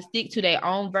 Everybody wants to stick to their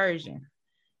own version.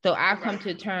 So I come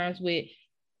to terms with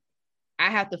I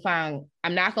have to find,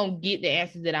 I'm not gonna get the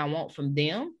answers that I want from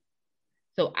them.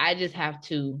 So I just have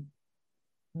to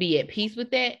be at peace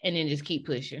with that and then just keep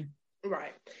pushing.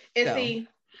 Right. And see,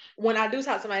 when I do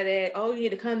talk to my dad, oh, you need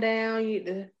to come down, you need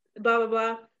to blah, blah,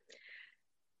 blah.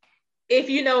 If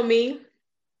you know me,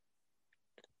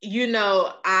 you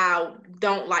know I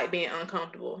don't like being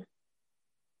uncomfortable.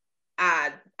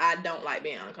 I don't like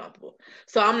being uncomfortable.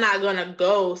 So I'm not going to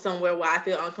go somewhere where I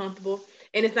feel uncomfortable.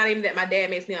 And it's not even that my dad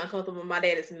makes me uncomfortable. My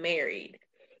dad is married.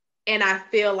 And I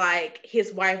feel like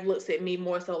his wife looks at me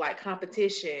more so like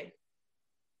competition.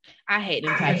 I hate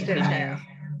them types of females.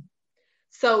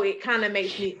 So it kind of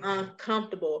makes me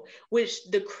uncomfortable, which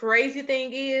the crazy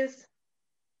thing is,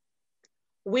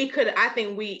 I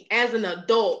think we, as an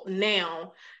adult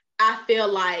now, I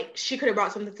feel like she could have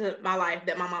brought something to my life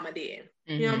that my mama did.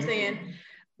 Mm-hmm. You know what I'm saying?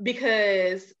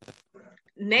 Because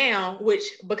now,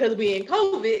 because we in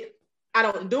COVID, I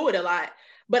don't do it a lot,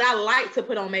 but I like to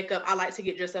put on makeup. I like to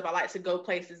get dressed up. I like to go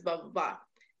places, blah, blah, blah.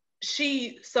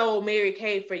 She sold Mary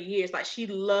Kay for years. Like she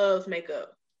loves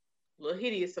makeup. A little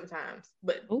hideous sometimes,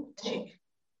 but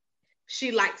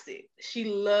she likes it. She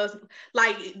loves,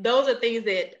 like, those are things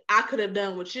that I could have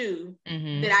done with you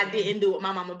that I didn't do with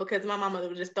my mama because my mama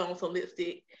was just throwing some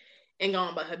lipstick and going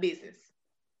about her business.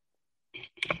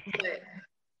 But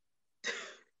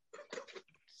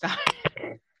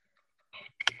sorry.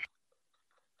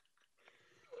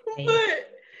 But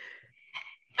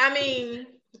I mean,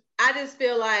 I just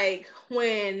feel like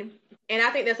and I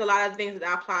think there's a lot of things that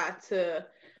I apply to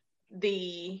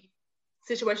the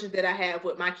situations that I have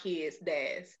with my kids'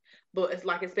 dads, but it's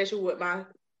like, especially with my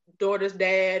daughter's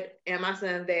dad and my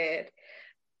son's dad,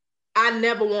 I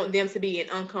never want them to be in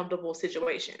uncomfortable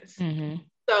situations. Mm-hmm.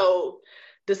 So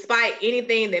despite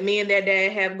anything that me and their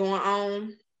dad have going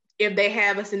on, if they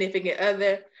have a significant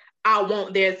other, I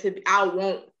want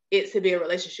it to be a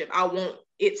relationship. I want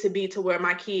it to be to where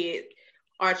my kid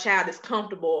or child is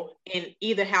comfortable in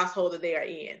either household that they are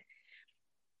in.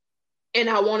 And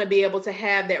I want to be able to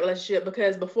have that relationship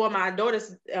because before my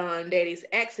daughter's daddy's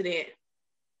accident,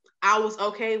 I was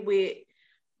okay with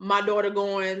my daughter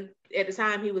going, at the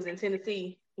time he was in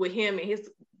Tennessee with him and his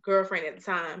girlfriend at the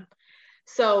time.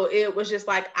 So it was just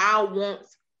like, I want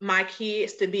my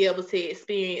kids to be able to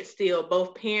experience still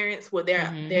both parents with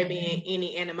there being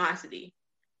any animosity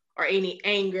or any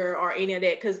anger or any of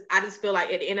that. Because I just feel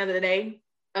like at the end of the day,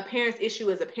 a parent's issue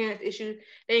is a parent's issue.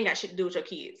 They ain't got shit to do with your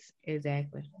kids.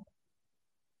 Exactly.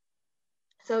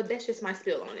 So that's just my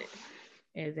spill on it.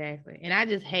 Exactly. And I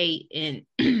just hate,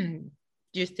 and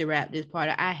just to wrap this part,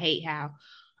 I hate how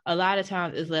a lot of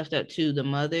times it's left up to the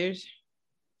mothers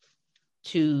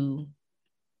to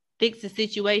fix the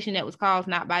situation that was caused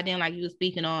not by them, like you were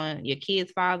speaking on your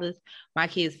kids' fathers. My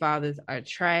kids' fathers are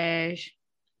trash.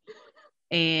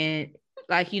 And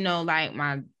like, you know, like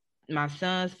my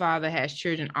son's father has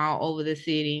children all over the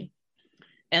city.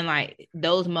 And like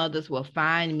those mothers will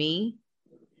find me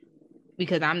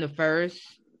because I'm the first,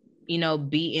 you know,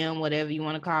 BM, whatever you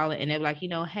want to call it. And they're like, you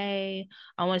know, hey,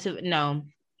 I want to, no.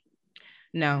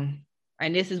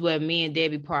 And this is where me and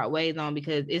Debbie part ways on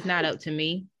because it's not up to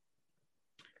me.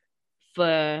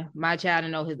 for my child to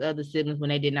know his other siblings when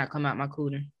they did not come out my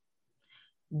cooter.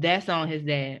 That's on his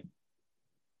dad.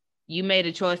 You made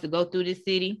a choice to go through this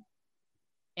city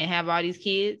and have all these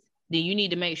kids, then you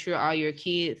need to make sure all your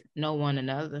kids know one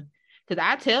another. Because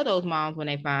I tell those moms when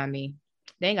they find me,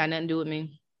 they ain't got nothing to do with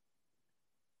me.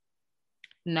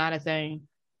 Not a thing.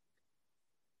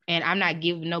 And I'm not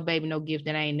giving no baby no gift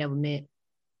that I ain't never met.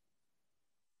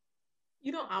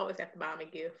 You don't always have to buy them a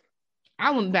gift.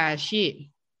 I wouldn't buy shit.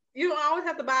 You don't always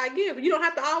have to buy a gift. You don't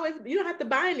have to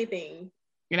buy anything.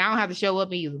 And I don't have to show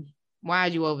up either. Why are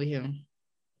you over here?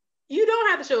 You don't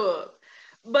have to show up.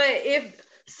 But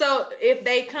if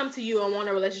they come to you and want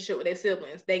a relationship with their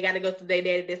siblings, they got to go through their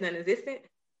daddy that's non-existent?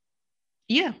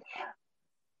 Yeah.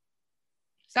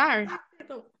 Sorry.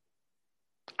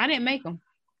 I didn't make them.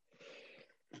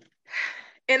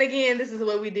 And again, this is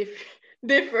where we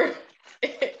differ.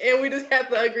 And we just have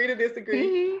to agree to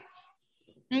disagree.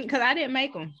 Because I didn't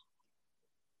make them.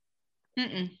 So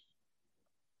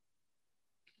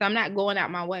I'm not going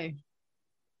out my way.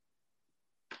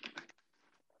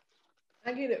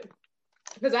 I get it.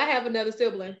 Because I have another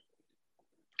sibling.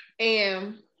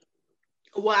 And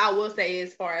what I will say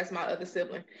as far as my other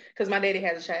sibling, because my daddy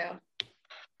has a child.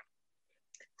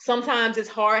 Sometimes it's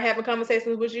hard having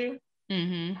conversations with you.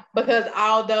 Because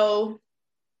although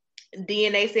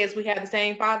DNA says we have the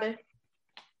same father,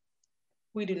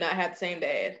 we do not have the same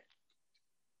dad.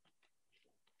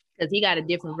 Because he got a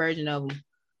different version of him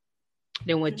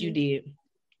than what you did.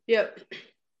 Yep.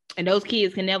 And those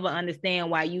kids can never understand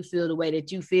why you feel the way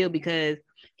that you feel, because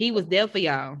he was there for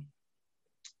y'all.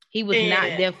 He was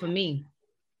not there for me.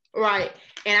 Right.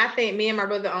 And I think me and my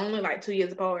brother are only like 2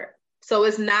 years apart. So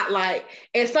it's not like,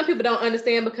 and some people don't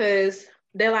understand because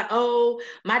they're like, oh,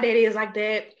 my daddy is like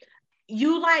that.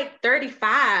 You like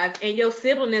 35 and your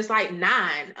sibling is like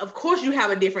 9. Of course you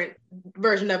have a different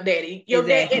version of daddy. Your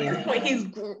dad, at this point, he's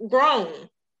grown.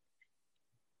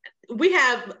 We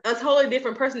have a totally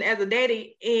different person as a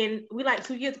daddy, and we like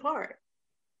 2 years apart.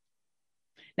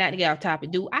 Not to get off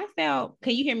topic,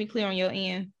 can you hear me clear on your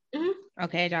end?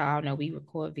 Okay, y'all all know we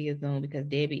record via Zoom because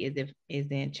Debbie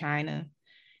is in China,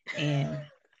 and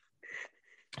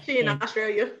she in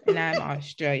Australia. And I'm in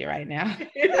Australia right now.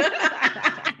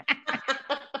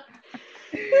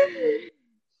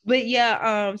 But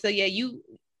yeah, so yeah,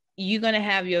 you're gonna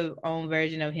have your own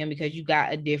version of him because you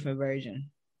got a different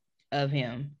version of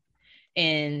him.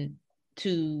 And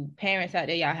to parents out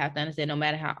there, y'all have to understand, no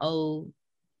matter how old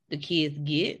the kids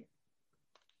get,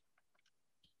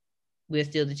 we're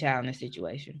still the child in the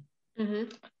situation.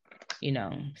 You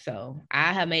know, so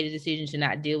I have made a decision to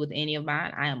not deal with any of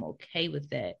mine. I am okay with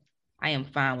that. I am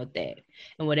fine with that.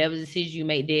 And whatever decision you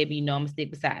make, Debbie, you know I'm gonna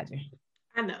stick beside you.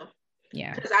 I know.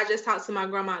 Yeah. Because I just talked to my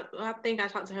grandma. I think I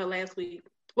talked to her last week.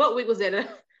 What week was that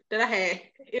I had?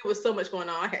 It was so much going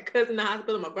on. I had cousins in the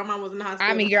hospital. My grandma was in the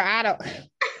hospital. I mean, girl,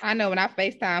 I know when I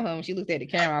FaceTime her, when she looked at the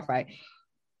camera, I was like,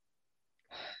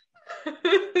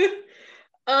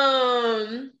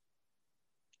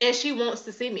 and she wants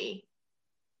to see me.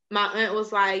 My aunt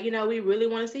was like, you know, we really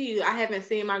want to see you. I haven't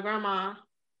seen my grandma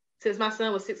since my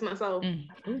son was 6 months old.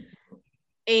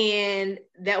 And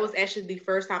that was actually the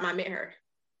first time I met her.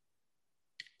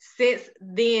 Since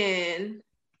then,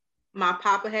 my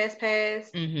papa has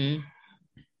passed. And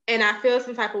I feel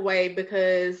some type of way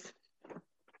because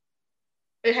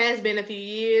it has been a few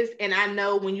years. And I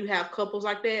know when you have couples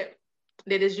like that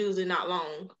it's usually not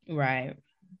long. Right.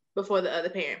 Before the other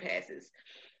parent passes.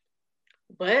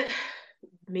 But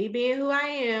me being who I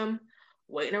am,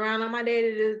 waiting around on my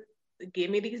daddy to give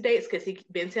me these dates because he's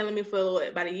been telling me for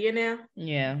about a year now.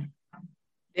 Yeah.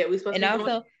 That we supposed to be also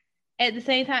going. At the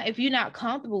same time, if you're not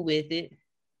comfortable with it,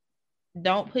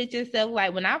 don't put yourself,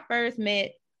 like when I first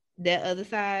met that other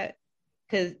side,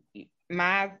 because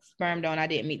my sperm donor I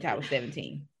didn't meet till I was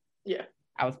 17. Yeah.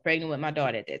 I was pregnant with my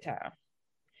daughter at that time.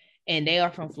 And they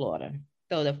are from Florida.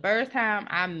 So the first time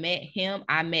I met him,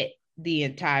 I met the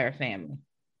entire family.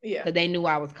 Yeah. Because they knew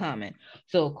I was coming.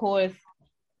 So of course,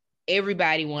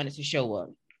 everybody wanted to show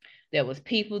up. There was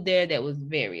people there that was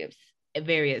very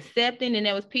accepting, and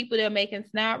there was people that were making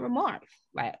snide remarks.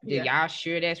 Like, y'all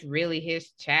sure that's really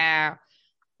his child?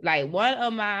 Like one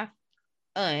of my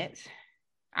aunts,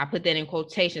 I put that in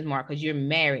quotation mark because you're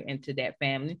married into that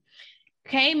family,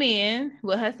 came in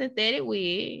with her synthetic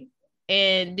wig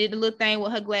and did the little thing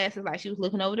with her glasses, like she was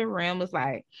looking over the rim, was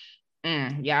like,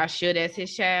 y'all sure that's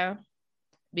his child?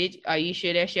 Bitch, are you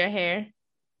sure that's your hair?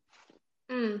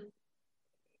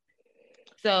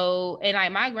 So, and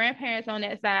like my grandparents on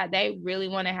that side, they really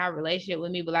want to have a relationship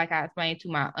with me. But like I explained to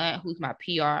my aunt, who's my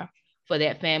PR for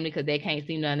that family, because they can't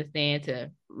seem to understand to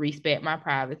respect my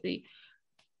privacy.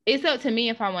 It's up to me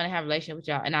if I want to have a relationship with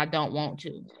y'all, and I don't want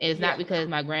to. It's not because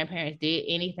my grandparents did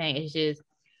anything. It's just,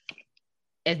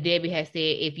 as Debbie has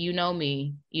said, if you know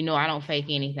me, you know I don't fake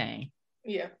anything.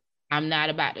 Yeah. I'm not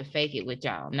about to fake it with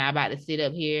y'all. I'm not about to sit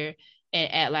up here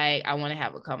and act like I want to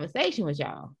have a conversation with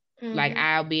y'all. Mm-hmm. Like,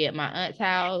 I'll be at my aunt's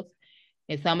house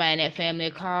and somebody in that family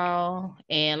will call,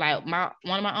 and like one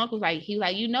of my uncles, like, he was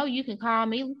like, you know, you can call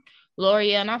me,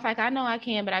 L'Oreal. And I was like, I know I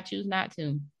can, but I choose not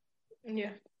to.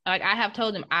 Yeah. Like, I have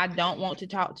told him I don't want to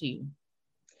talk to you.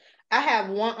 I have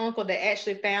one uncle that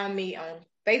actually found me on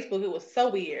Facebook. It was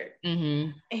so weird. Mm-hmm.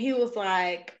 And he was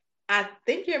like, I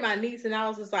think you're my niece. And I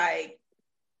was just like,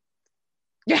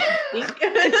 but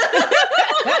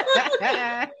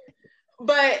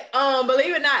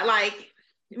believe it or not, like,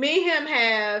 me and him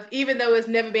have, even though it's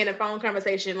never been a phone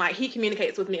conversation, like, he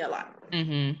communicates with me a lot.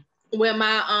 Mm-hmm. When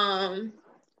my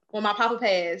papa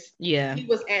passed, yeah, he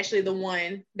was actually the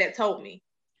one that told me.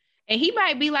 And he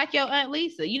might be like your Aunt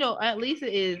Lisa. You know, Aunt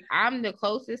Lisa I'm the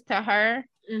closest to her.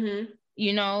 Mm-hmm.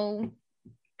 You know,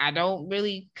 I don't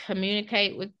really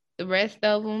communicate with the rest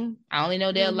of them. I only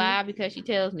know they're alive because she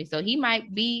tells me. So he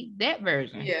might be that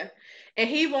version. Yeah. And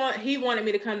he wanted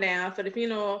me to come down for the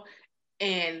funeral.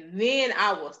 And then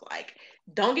I was like,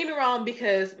 don't get me wrong,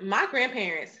 because my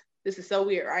grandparents, this is so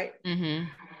weird, right? Mm-hmm.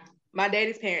 My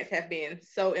daddy's parents have been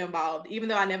so involved, even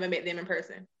though I never met them in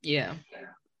person. Yeah.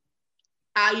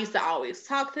 I used to always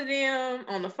talk to them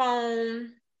on the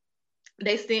phone.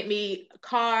 They sent me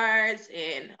cards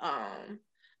and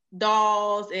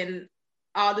dolls and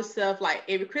all this stuff. Like,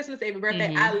 every Christmas, every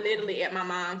birthday, mm-hmm. I literally at my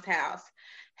mom's house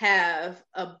have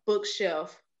a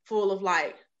bookshelf full of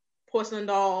like porcelain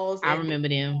dolls. I remember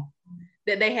them.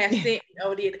 That they have sent me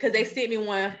over there, because they sent me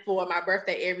one for my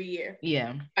birthday every year.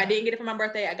 Yeah. I didn't get it for my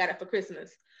birthday. I got it for Christmas.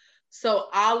 So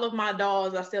all of my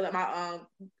dolls are still at my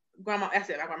grandma's house,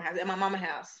 at my mama's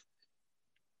house.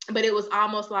 But it was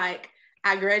almost like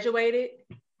I graduated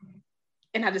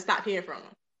and I just stopped hearing from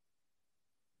them.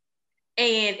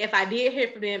 And if I did hear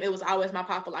from them, it was always my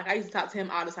papa. Like, I used to talk to him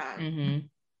all the time. Mm-hmm.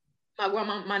 My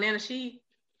grandma, my nana,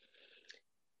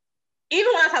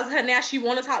 even when I talk to her now, she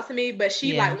want to talk to me, but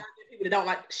she like one of the people that don't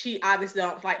like, she obviously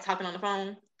don't like talking on the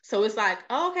phone. So it's like,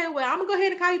 oh, okay, well, I'm gonna go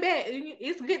ahead and call you back.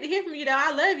 It's good to hear from you, though.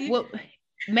 I love you. Well,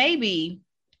 maybe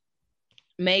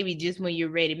just when you're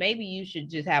ready, maybe you should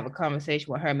just have a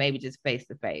conversation with her, maybe just face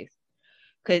to face,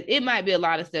 because it might be a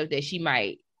lot of stuff that she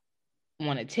might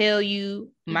want to tell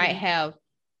you, mm-hmm. might have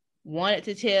wanted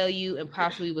to tell you, and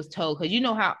possibly was told. Because you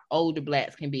know how older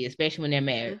blacks can be, especially when they're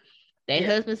married. Mm-hmm. Their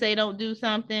husband say don't do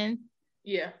something.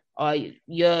 Yeah. Or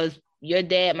your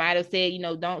dad might have said, you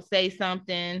know, don't say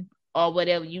something or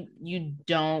whatever. You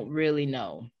don't really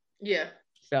know. Yeah.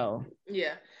 So.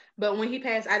 Yeah. But when he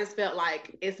passed, I just felt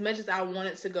like, as much as I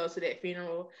wanted to go to that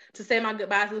funeral to say my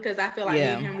goodbyes, because I feel like me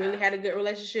and him really had a good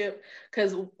relationship.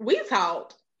 Because we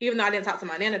talked, even though I didn't talk to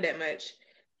my nana that much.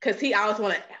 Because he always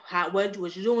wanted, what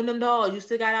you doing them dolls? You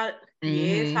still got out? Mm-hmm.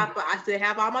 Yes, Papa. I still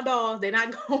have all my dolls. They're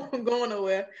not going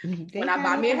nowhere. When I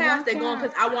buy me a house, they're going,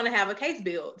 because I want to have a case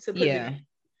built to put them in.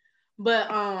 But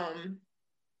I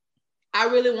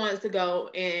really wanted to go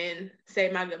and say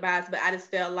my goodbyes, but I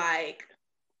just felt like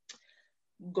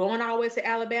going all the way to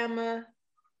Alabama,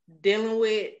 dealing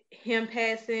with him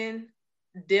passing,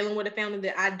 dealing with a family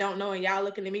that I don't know, and y'all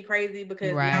looking at me crazy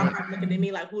because y'all probably looking at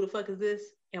me like, who the fuck is this?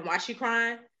 And why she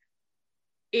crying?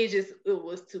 It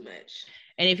was too much.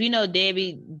 And if you know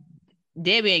Debbie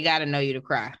ain't got to know you to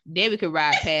cry. Debbie could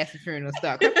ride past the funeral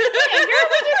stuff. It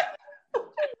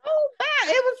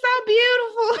was so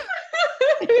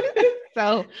beautiful.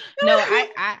 So no,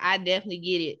 I definitely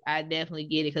get it. I definitely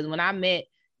get it, because when I met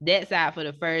that side for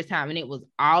the first time and it was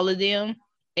all of them,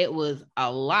 it was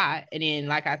a lot. And then,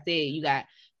 like I said, you got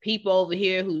people over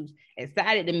here who's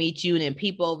excited to meet you, and then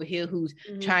people over here who's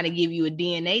trying to give you a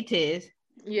DNA test.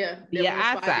 Yeah. Via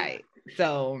eyesight.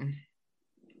 So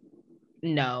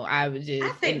no, I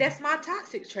think that's my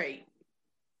toxic trait.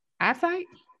 Eyesight?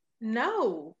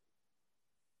 No.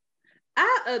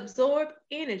 I absorb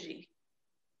energy.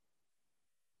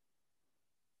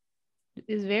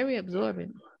 It's very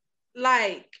absorbent.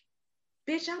 Like,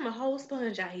 bitch, I'm a whole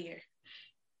sponge out here.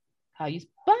 How you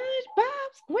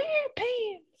SpongeBob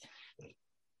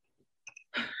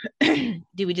SquarePants?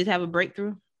 Did we just have a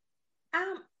breakthrough?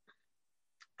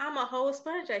 I'm a whole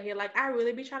sponge out here. Like, I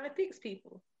really be trying to fix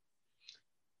people.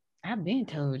 I've been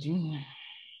told you.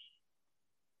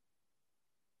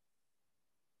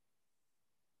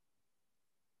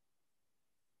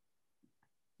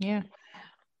 Yeah.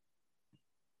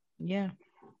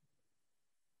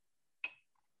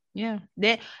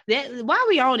 That why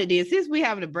we on it then? Since we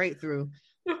having a breakthrough.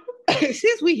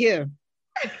 Since we here.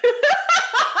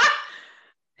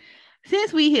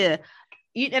 since we here,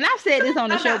 and I've said this on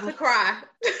the show. I'm about to cry.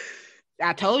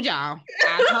 I told y'all.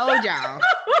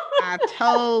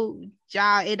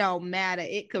 It don't matter.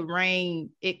 It could rain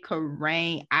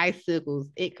icicles.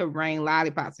 It could rain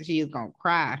lollipops, and she is gonna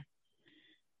cry.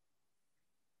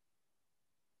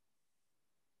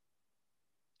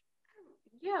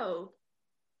 Yo.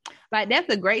 Like, that's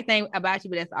a great thing about you,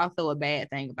 but that's also a bad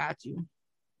thing about you.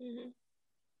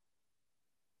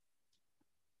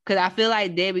 Because I feel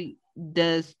like Debbie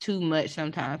does too much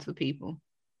sometimes for people.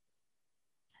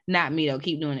 Not me, though.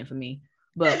 Keep doing it for me.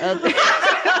 But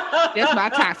that's my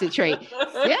toxic trait.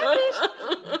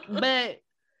 But,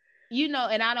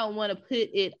 and I don't want to put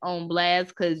it on blast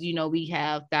because, we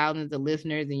have thousands of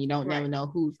listeners and you don't never know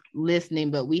who's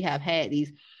listening. But we have had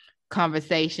these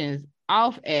conversations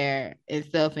off air and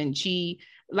stuff, and a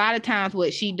lot of times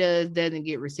what she does doesn't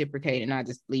get reciprocated, and I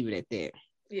just leave it at that.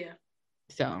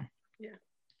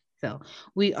 So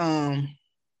we gonna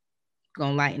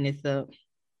lighten this up.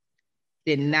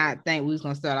 Did not think we was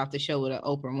gonna start off the show with an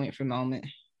Oprah Winfrey moment.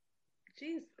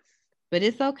 Jesus. But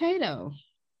it's okay though.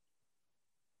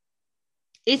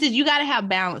 It's just you gotta have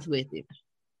balance with it.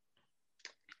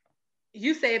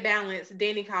 You say balance,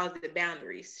 Danny calls it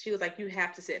boundaries. She was like, you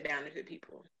have to set boundaries with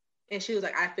people. And she was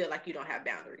like, I feel like you don't have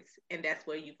boundaries. And that's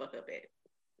where you fuck up at.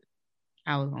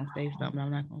 I was going to say something.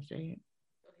 I'm not going to say it.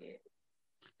 Go ahead.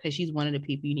 Because she's one of the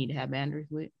people you need to have boundaries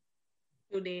with.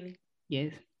 Who, Danny?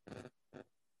 Yes.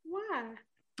 Why?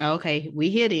 Okay, we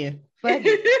here then. Fuck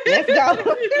it. Let's go.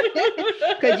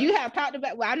 Because you have talked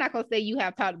about, I'm not going to say you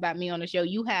have talked about me on the show.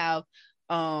 You have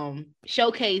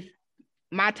showcased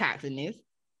my toxicness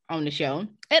on the show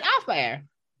and off air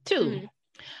too.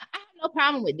 I have no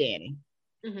problem with Danny.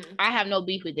 I have no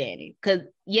beef with Danny because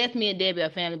yes, me and Debbie are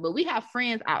family, but we have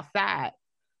friends outside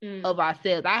of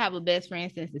ourselves. I have a best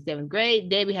friend since the 7th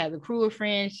grade. Debbie has a crew of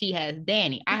friends. She has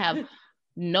Danny. I have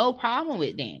no problem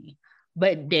with Danny,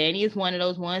 but Danny is one of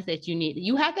those ones that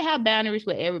you have to have boundaries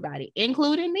with everybody,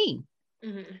 including me.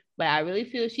 But I really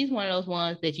feel she's one of those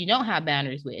ones that you don't have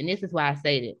boundaries with, and this is why I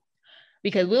say that.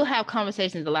 Because we'll have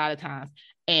conversations a lot of times,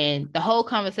 and the whole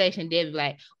conversation, Debbie be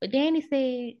like, well, Danny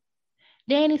said.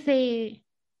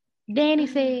 I'm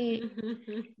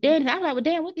like, well,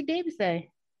 Dan, what did Debbie say?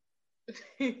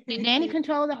 Did Danny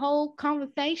control the whole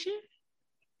conversation?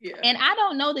 Yeah. And I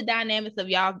don't know the dynamics of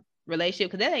y'all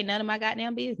relationship because that ain't none of my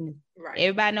goddamn business. Right.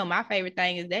 Everybody know my favorite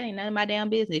thing is that ain't none of my damn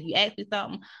business. If you ask me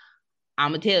something,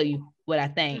 I'm gonna tell you what I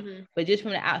think. But just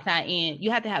from the outside in, you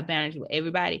have to have boundaries with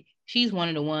everybody. She's one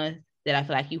of the ones that I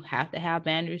feel like you have to have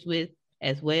boundaries with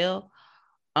as well.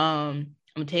 I'm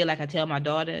gonna tell you, like I tell my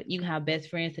daughter, you can have best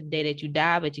friends to the day that you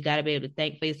die, but you gotta be able to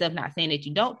think for yourself. Not saying that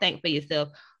you don't think for yourself,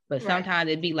 but sometimes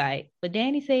it'd be like, but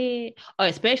Danny said, or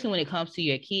especially when it comes to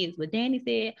your kids, but Danny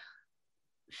said,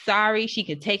 sorry, she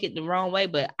can take it the wrong way,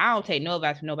 but I don't take no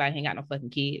advice from nobody who ain't got no fucking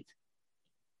kids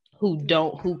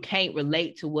who can't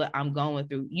relate to what I'm going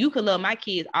through. You could love my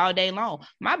kids all day long.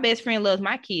 My best friend loves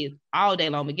my kids all day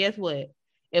long, but guess what?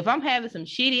 If I'm having some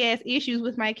shitty ass issues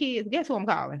with my kids, guess who I'm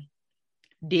calling?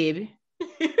 Debbie.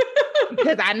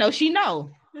 Because I know she know.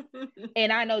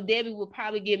 And I know Debbie will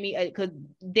probably give me because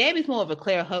Debbie's more of a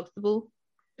Claire Huxtable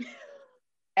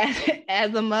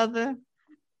as a mother.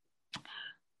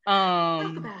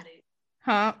 Talk about it.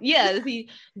 Huh? Yeah, see,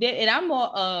 and I'm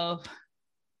more of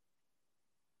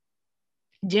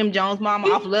Jim Jones' mama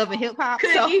off Love and Hip Hop.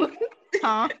 So,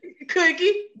 huh?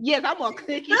 Cookie. Yes, I'm on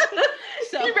Cookie.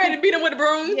 So you ready to beat him with a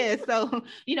broom? Yeah, so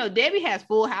Debbie has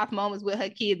full house moments with her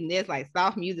kids, and there's like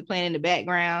soft music playing in the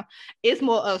background. It's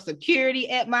more of security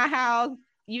at my house,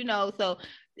 So,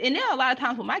 and there are a lot of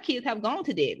times when my kids have gone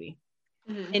to Debbie,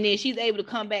 and then she's able to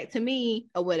come back to me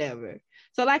or whatever.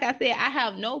 So, like I said, I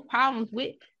have no problems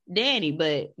with Danny,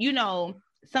 but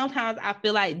sometimes I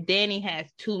feel like Danny has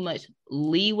too much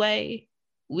leeway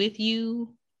with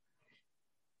you.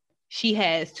 She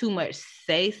has too much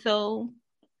say so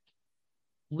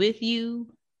with you.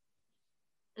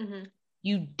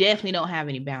 You definitely don't have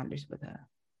any boundaries with her.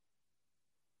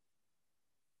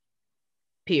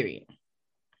 Period.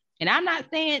 And I'm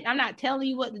not telling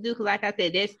you what to do because, like I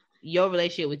said, that's your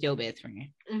relationship with your best friend.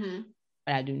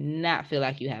 But I do not feel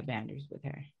like you have boundaries with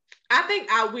her. I think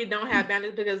we don't have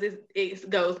boundaries because it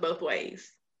goes both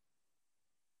ways.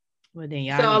 Well, then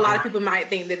y'all. So a lot of people might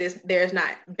think that there's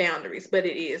not boundaries, but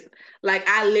it is. Like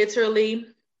I literally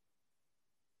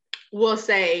will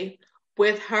say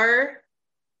with her,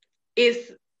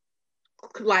 it's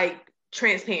like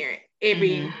transparent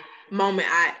every moment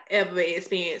I ever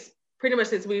experienced, pretty much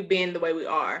since we've been the way we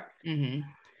are,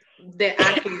 that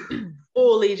I can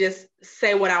fully just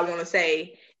say what I want to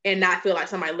say and not feel like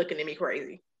somebody looking at me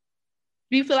crazy.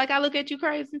 Do you feel like I look at you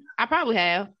crazy? I probably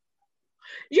have.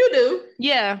 You do.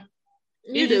 Yeah.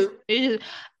 You do. It's just,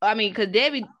 I mean, because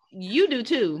Debbie, you do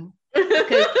too.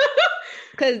 Because,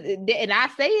 and I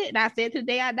say it, and I said to the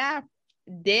day I die,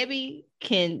 Debbie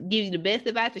can give you the best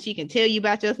advice and she can tell you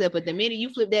about yourself. But the minute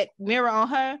you flip that mirror on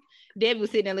her, Debbie will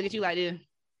sit there and look at you like this.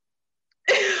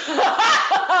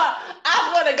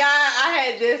 I swear to God, I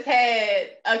had just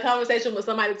had a conversation with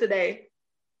somebody today.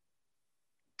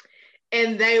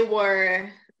 And they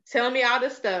were telling me all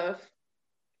this stuff.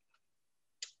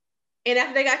 And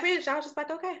after they got finished, I was just like,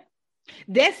 okay.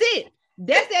 That's it.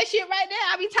 That's that shit right there.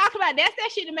 I be talking about that's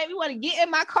that shit that make me want to get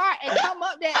in my car and come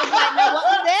up there and be like, no, what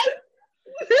was that?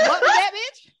 What was that,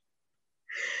 bitch?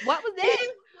 What was that?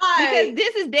 Because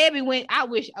this is Debbie when I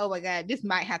wish, oh my God, this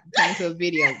might have to turn into a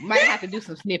video. Might have to do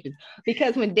some snippets.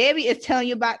 Because when Debbie is telling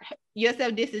you about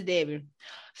yourself, this is Debbie.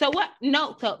 So what?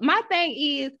 No, so my thing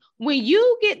is when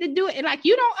you get to do it, and like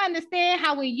you don't understand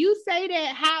how when you say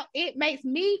that, how it makes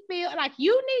me feel like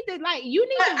you need to really I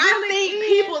think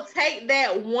people take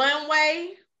that one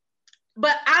way,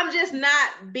 but I'm just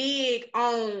not big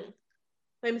on,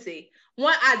 let me see.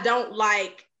 One, I don't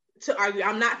like to argue.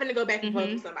 I'm not gonna go back and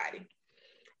forth with somebody.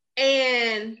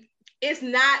 And it's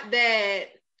not that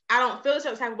I don't feel a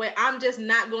certain type of way. I'm just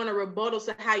not going to rebuttal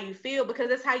to how you feel because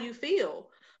that's how you feel.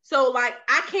 So like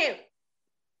I can't.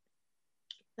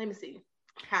 Let me see.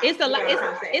 It's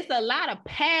a lot of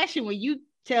passion when you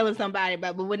telling somebody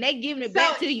about, but when they giving it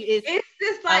back to you, it's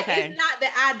just like it's not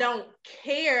that I don't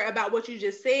care about what you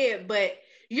just said, but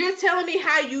you're telling me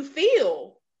how you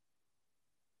feel.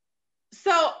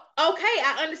 So okay,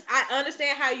 I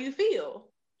understand how you feel.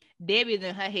 Debbie's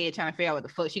in her head trying to figure out what the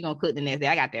fuck she gonna cook the next day.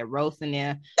 I got that roast in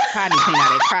there. Probably clean out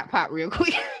that crock pot real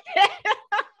quick.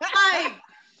 Like,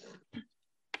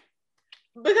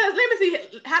 because let me see,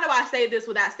 how do I say this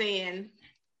without saying?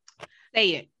 Say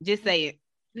it. Just say it.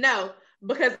 No,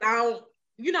 because I don't.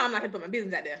 You know, I'm not gonna put my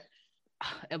business out there.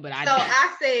 But I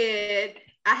said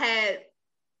I had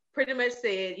pretty much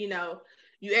said, you know,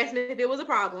 you asked me if it was a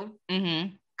problem.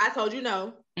 Mm-hmm. I told you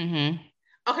no. Mm-hmm.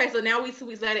 Okay, so now 2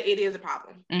 weeks later, it is a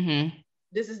problem. Mm-hmm.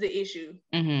 This is the issue.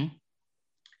 Mm-hmm.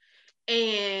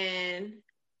 And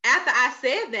after I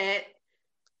said that,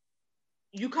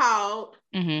 you called.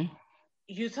 Mm-hmm.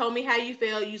 You told me how you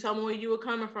felt. You told me where you were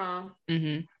coming from.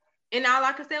 Mm-hmm. And all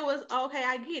I could say was, okay,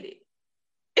 I get it.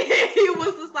 It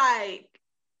was just like,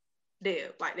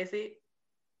 damn, like that's it.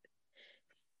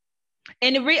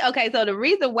 And so the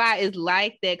reason why it's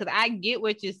like that, because I get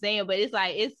what you're saying, but it's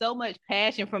like it's so much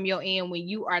passion from your end when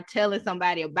you are telling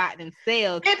somebody about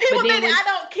themselves. And people think I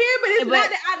don't care, but it's not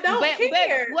that I don't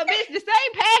care. Well, bitch, the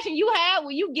same passion you have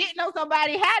when you getting on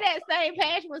somebody, have that same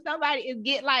passion when somebody is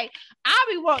get like,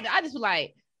 I just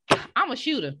like, I'm a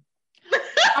shooter.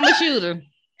 I'm a shooter. And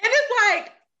it's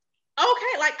like,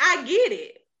 okay, like I get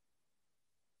it.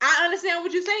 I understand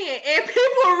what you're saying. And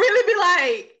people really be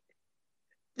like,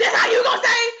 that's how you gonna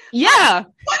say? Yeah.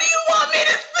 What do you want me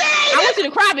to say? I want you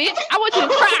to cry, bitch. I want you to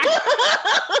cry.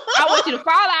 I want you to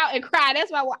fall out and cry. That's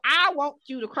why I want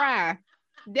you to cry.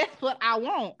 That's what I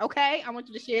want, okay? I want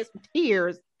you to shed some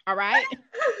tears, all right?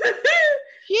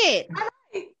 Shit.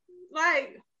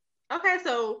 Like, okay,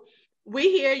 so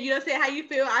we here. You done said how you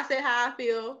feel. I said how I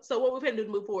feel. So what we finna do to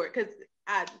move forward? Because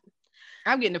I'm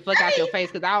getting the fuck out your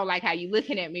face because I don't like how you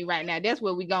looking at me right now. That's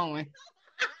where we going.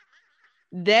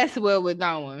 That's where we're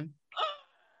going.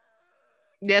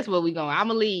 That's where we're going. I'm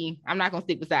going to leave. I'm not going to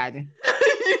stick beside you.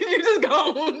 You just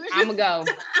go. I'm going to go.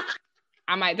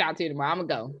 I might talk to you tomorrow. I'm going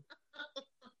to go.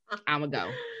 I'm going to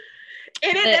go.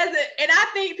 And it doesn't, and I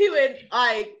think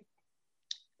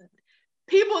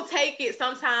people take it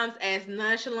sometimes as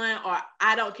nonchalant or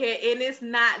I don't care. And it's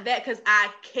not that because I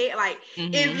care. Like,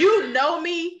 if you know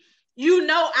me, you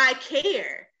know I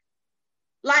care.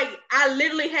 Like, I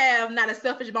literally have not a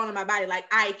selfish bone in my body. Like,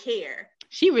 I care.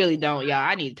 She really don't, y'all.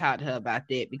 I need to talk to her about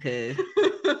that because...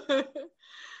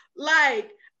 like,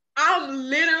 I'm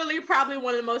literally probably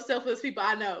one of the most selfless people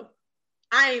I know.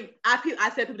 I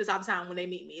tell people this all the time when they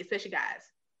meet me, especially guys.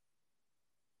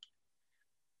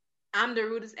 I'm the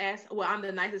rudest I'm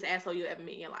the nicest asshole you'll ever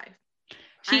meet in your life.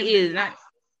 She is.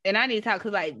 And I need to talk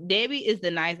because, like, Debbie is the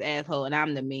nice asshole and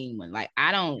I'm the mean one. Like,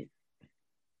 I don't...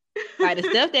 Like the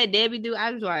stuff that Debbie do,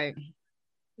 I was like,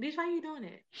 bitch, why are you doing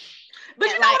it? But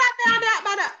you know what I found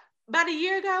out about a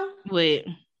year ago? What?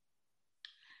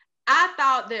 I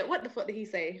thought that, what the fuck did he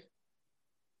say?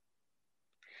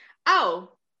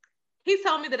 Oh, he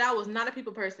told me that I was not a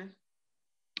people person.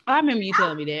 I remember you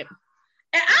telling me that.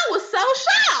 And I was so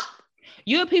shocked.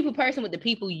 You're a people person with the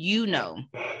people you know.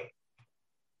 I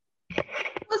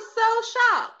was so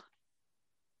shocked.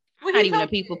 I'm not even a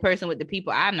people person with the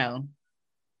people I know.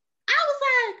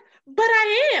 But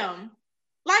I am.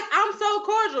 Like, I'm so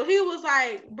cordial. He was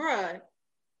like, bruh,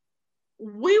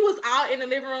 we was out in the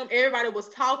living room, everybody was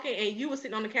talking, and you was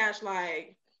sitting on the couch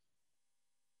like.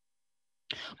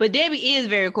 But Debbie is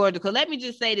very cordial. Because let me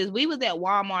just say this. We was at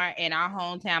Walmart in our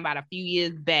hometown about a few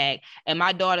years back, and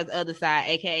my daughter's other side,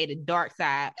 aka the dark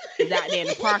side, is out there in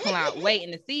the parking lot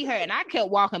waiting to see her. And I kept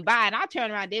walking by, and I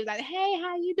turned around, Debbie's like, hey,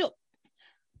 how you doing?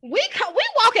 We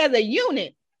walk as a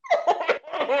unit.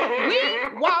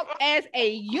 We walk as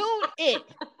a unit.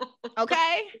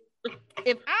 Okay?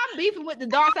 If I'm beefing with the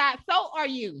dark side, so are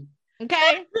you.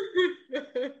 Okay?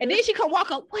 And then she come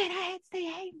walk up. Wait, I had to say,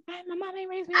 hey, my mom ain't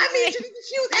raised me. I mean,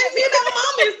 she was asking me about my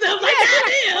mom and stuff. Like,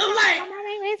 goddamn, like, my mom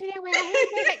ain't raised me that way.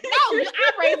 No,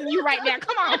 I'm raising you right now.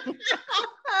 Come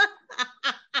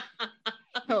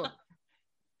on.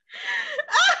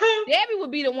 Debbie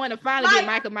would be the one to finally get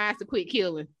Michael Myers to quit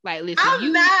killing. Like, listen,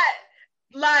 I'm not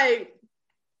like,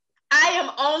 I am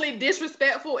only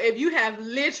disrespectful if you have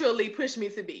literally pushed me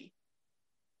to be.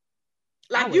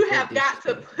 Like, you have got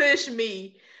to push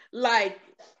me. Like,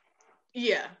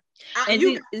 yeah.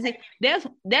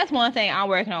 That's one thing I'm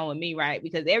working on with me, right?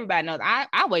 Because everybody knows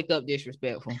I wake up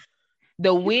disrespectful.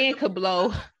 The wind could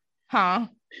blow, huh?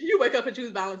 You wake up and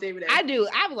choose violence every day. I do.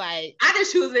 I'm like, I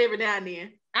just choose it every now and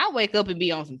then. I wake up and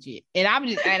be on some shit, and I'm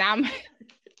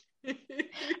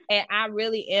and I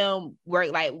really am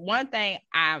work. Like, one thing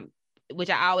which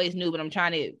I always knew, but I'm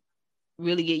trying to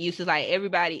really get used to, like,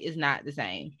 everybody is not the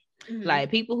same. Mm-hmm.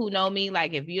 Like, people who know me,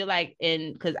 like, if you're like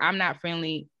because I'm not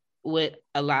friendly with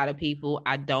a lot of people,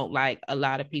 I don't like a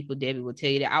lot of people. Debbie will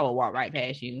tell you that. I will walk right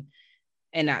past you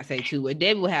and not say two words.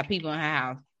 Debbie will have people in her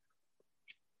house.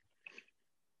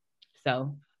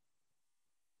 So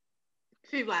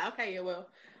she's like, okay, yeah, well,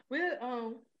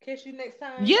 we'll catch you next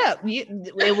time. Yeah,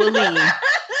 it will leave.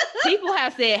 People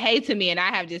have said hey to me, and I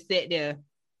have just sat there.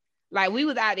 Like, we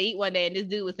was out to eat one day, and this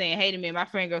dude was saying hey to me, and my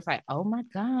friend was like, oh my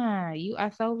God, you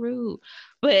are so rude.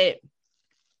 But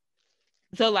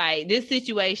so, like, this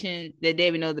situation that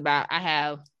Debbie knows about, I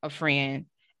have a friend,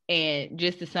 and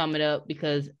just to sum it up,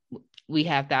 because we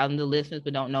have thousands of listeners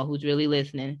but don't know who's really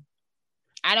listening,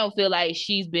 I don't feel like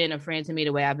she's been a friend to me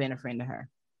the way I've been a friend to her.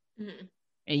 Mm-hmm.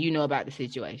 And you know about the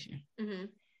situation. Mm-hmm.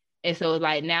 And so,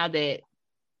 like, now that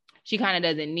she kind of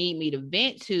doesn't need me to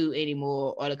vent to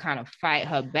anymore or to kind of fight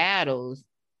her battles.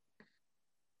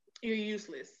 You're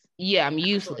useless. Yeah, I'm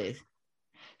useless.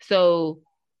 So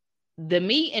the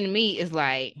me in me is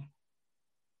like,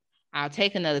 I'll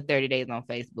take another 30 days on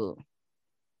Facebook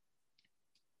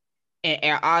and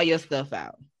air all your stuff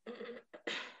out.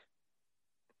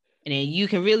 And then you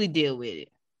can really deal with it.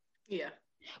 Yeah.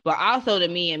 But also the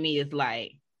me and me is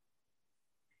like,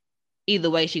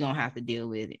 either way, she's going to have to deal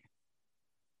with it.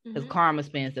 Because karma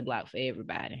spins the block for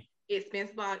everybody. It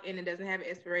spins block and it doesn't have an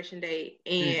expiration date.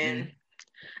 And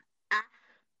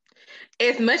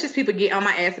as much as people get on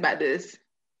my ass about this,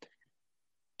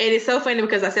 and it's so funny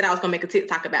because I said I was going to make a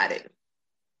TikTok about it.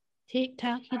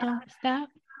 TikTok, you don't stop?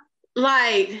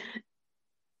 Like,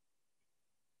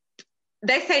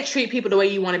 they say treat people the way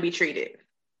you want to be treated.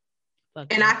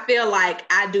 Okay. And I feel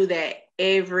like I do that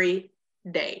every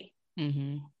day.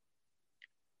 Mm-hmm.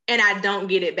 And I don't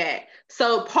get it back.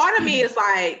 So part of me is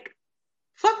like,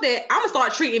 fuck that. I'm going to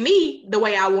start treating me the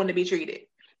way I want to be treated.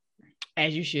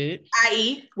 As you should.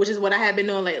 I.e., which is what I have been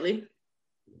doing lately.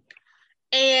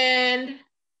 And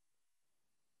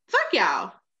fuck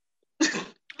y'all.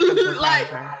 like,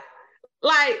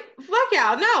 fuck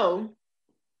y'all. No.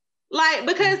 Like,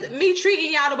 because me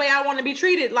treating y'all the way I want to be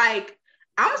treated, like,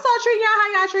 I'm going to start treating y'all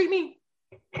how y'all treat me.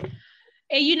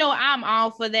 And you know, I'm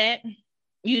all for that.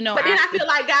 You know, but then I feel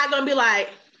like God's gonna be like.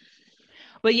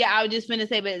 But yeah, I was just finna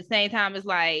say, but at the same time, it's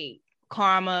like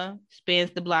karma spins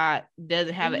the block,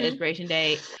 doesn't have an expiration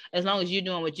date. As long as you're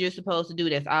doing what you're supposed to do,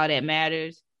 that's all that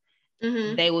matters.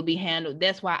 They will be handled.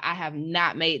 That's why I have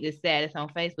not made this status on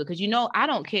Facebook, because you know I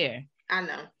don't care. I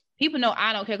know. People know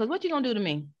I don't care, because what you gonna do to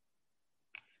me?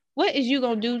 What is you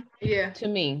gonna do to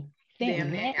me?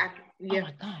 Damn that. Yeah. Oh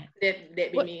my God. That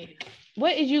be me.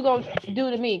 What is you gonna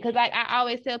do to me? Because like I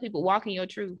always tell people, walk in your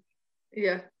truth.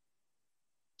 Yeah.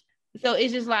 So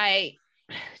it's just like,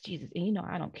 Jesus, and you know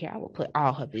I don't care. I will put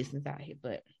all her business out here,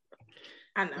 but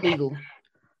I know. Legal.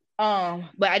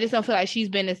 But I just don't feel like she's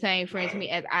been the same friend to me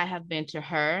as I have been to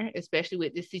her, especially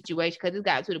with this situation, because it's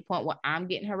got to the point where I'm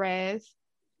getting harassed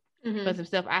for some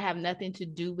stuff I have nothing to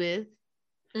do with.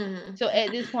 So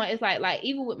at this point, it's like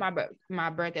even with my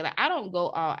birthday, like I don't go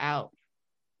all out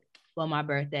for my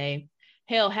birthday.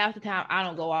 Hell, half the time I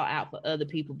don't go all out for other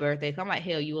people's birthdays. I'm like,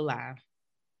 hell, you alive.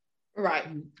 Right.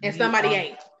 And somebody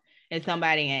ain't. And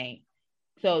somebody ain't.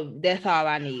 So that's all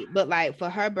I need. But like for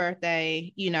her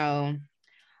birthday, you know,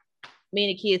 me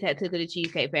and the kids had took her to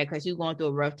Cheesecake Factory because she was going through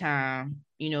a rough time,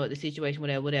 you know, the situation,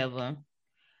 whatever.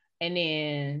 And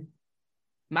then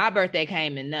my birthday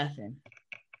came and nothing.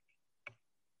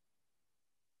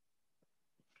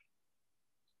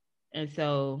 And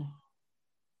so,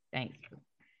 thank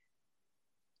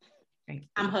you.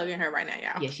 I'm hugging her right now,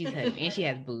 y'all. Yeah, she's hugging, and she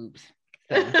has boobs.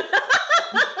 So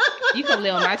you come lay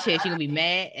on my chest, you're gonna be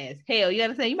mad as hell. You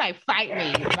understand? You might fight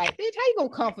me. Like, bitch, how you gonna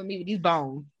comfort me with these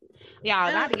bones?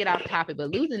 Y'all, not to get off topic, but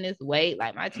losing this weight,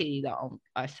 like my titties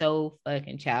are so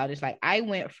fucking childish. Like I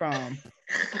went from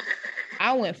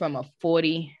a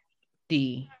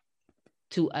 40D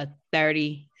to a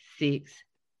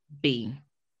 36B.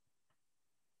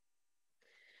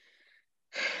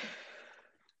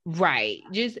 Right.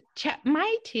 Just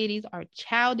my titties are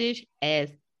childish as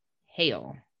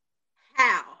hell.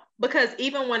 How? Because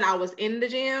even when I was in the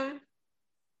gym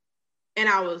and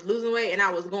I was losing weight and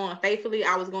I was going faithfully,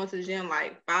 I was going to the gym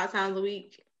like 5 times a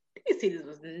week. These titties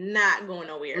was not going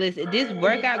nowhere. Listen, this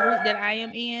workout group that I am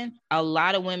in, a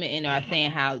lot of women in there are saying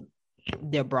how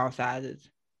their bra sizes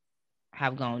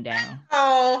have gone down.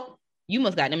 Oh. You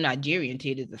must got them Nigerian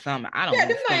titties or something. I don't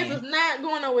understand. Yeah, them things was not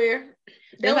going nowhere.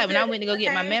 That's like when I went to go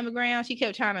get my mammogram, she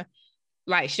kept trying to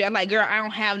like, girl, I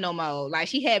don't have no more. Like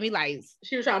she had me like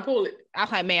she was trying to pull it. I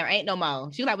was like, ma'am, ain't no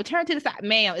more. She was like, well, turn to the side.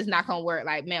 Ma'am, it's not gonna work.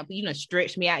 Like, ma'am, you done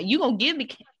stretch me out. You gonna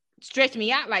stretch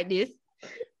me out like this.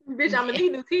 Bitch, I'm gonna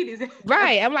need new titties.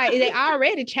 Right. I'm like, they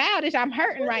already childish. I'm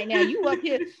hurting right now. You up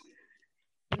here.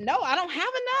 No, I don't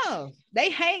have enough.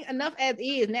 They hang enough as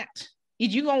is. Now,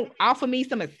 is you gonna offer me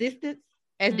some assistance?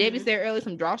 As Debbie said earlier,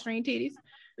 some drawstring titties?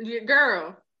 Yeah,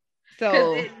 girl.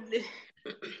 So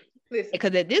listen,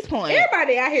 because at this point,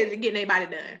 everybody out here is getting their body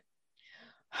done.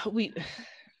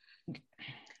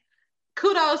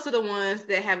 Kudos to the ones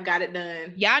that have got it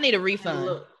done. Y'all need a refund.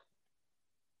 Look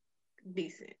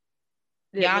decent.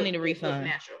 Y'all need a refund.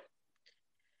 Natural.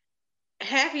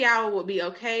 Half of y'all would be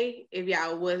okay if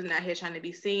y'all wasn't out here trying to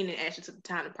be seen and actually took the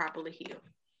time to properly heal.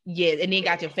 Yeah, and then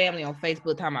got your family on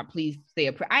Facebook talking about please say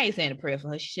a prayer. I ain't saying a prayer for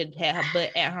her. She should have her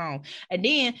butt at home. And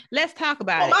then let's talk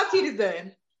about it. My titties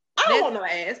done. I don't want no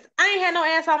ass. I ain't had no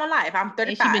ass all my life. I'm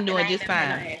 35. And she been doing just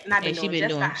fine. And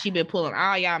she been pulling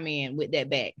all y'all men with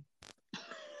that back.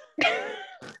 It's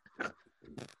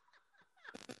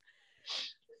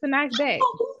a nice back.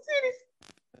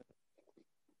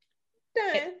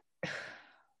 Done.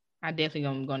 I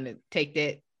definitely gonna take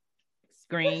that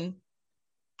screen.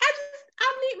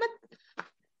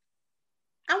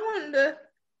 I wanted to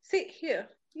sit here.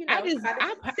 You know, sit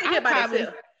here by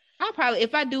myself. I'll probably,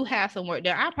 if I do have some work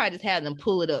done, I'll probably just have them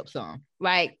pull it up some.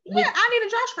 Like, I need a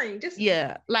drawstring.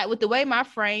 Like with the way my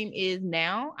frame is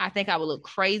now, I think I would look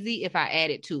crazy if I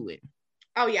added to it.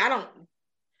 Oh yeah, I don't.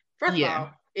 First of all,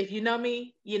 if you know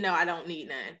me, you know I don't need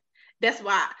none. That's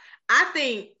why I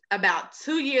think about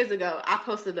 2 years ago I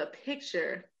posted a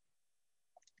picture,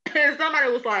 and somebody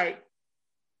was like,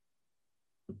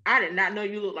 "I did not know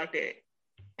you look like that."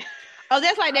 Oh,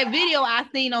 that's like that video I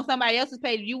seen on somebody else's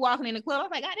page. You walking in the club. I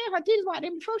was like, God damn, her titties walked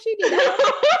in before she did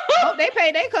that. They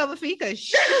paid their cover fee because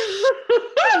shoot.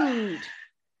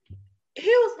 He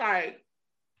was like,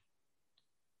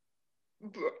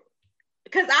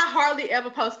 because I hardly ever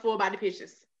post full body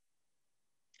pictures.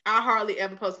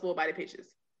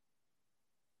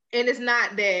 And it's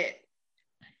not that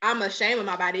I'm ashamed of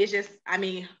my body. It's just,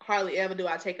 hardly ever do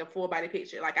I take a full body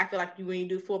picture. Like, I feel like when you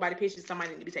do full body pictures,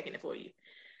 somebody need to be taking it for you.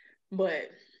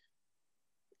 But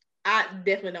I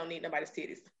definitely don't need nobody's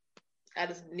titties. I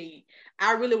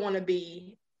really want to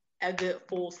be a good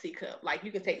full C cup. Like,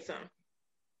 you can take some.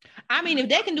 If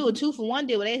they can do a 2-for-1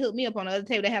 deal, they hooked me up on the other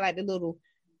table. They had like the little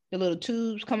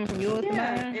tubes coming from yours to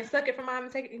mine. And suck it from mine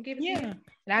and take it and give it to you. And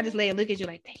I just lay and look at you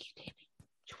like, thank you, Debbie.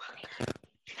 You're welcome.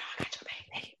 You know I got your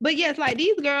back. But yes, like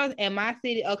these girls in my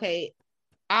city, okay,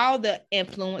 all the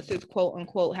influencers, quote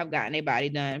unquote, have gotten their body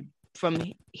done from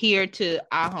here to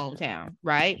our hometown,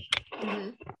 right?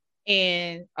 Mm-hmm.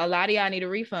 And a lot of y'all need a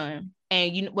refund.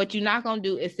 And what you're not gonna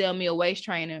do is sell me a waist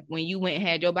trainer when you went and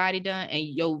had your body done and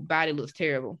your body looks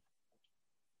terrible.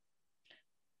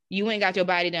 You ain't got your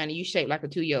body done and you shaped like a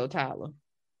 2-year-old toddler.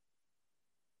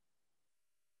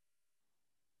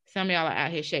 Some of y'all are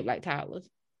out here shaped like toddlers.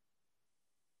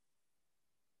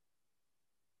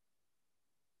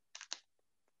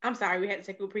 I'm sorry, we had to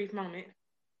take a brief moment.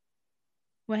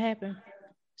 What happened?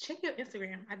 Check your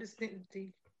Instagram. I just didn't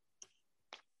see.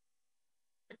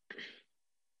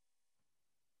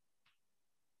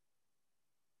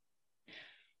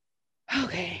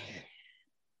 Okay.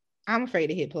 I'm afraid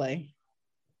to hit play.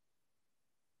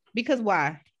 Because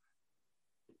why?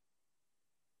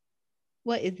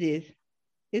 What is this?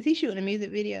 Is he shooting a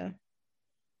music video?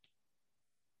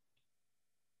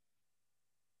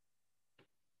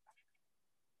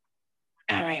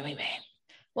 All right, we back.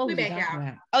 What was we talking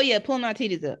about? Oh yeah, pulling our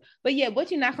titties up. But yeah,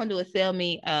 what you're not gonna do is sell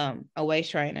me a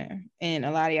waist trainer, and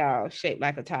a lot of y'all shaped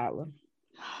like a toddler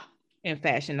and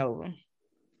Fashion Nova.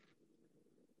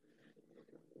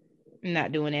 I'm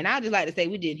not doing that. And I'd just like to say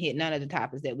we didn't hit none of the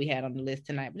topics that we had on the list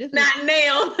tonight. But this not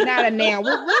now. Not a now.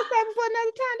 We'll save it for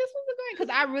another time. This was great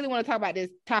because I really want to talk about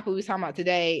this topic we were talking about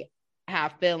today. How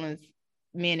felons,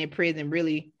 men in prison,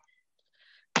 really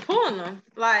pulling them.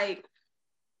 Like,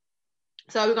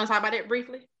 so we're gonna talk about it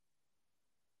briefly.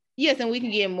 Yes, and we can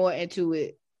get more into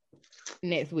it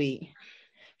next week.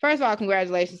 First of all,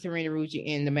 congratulations to Serena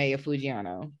Rucci and the mayor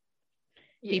Fugiano.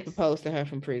 Yes. He proposed to her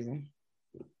from prison.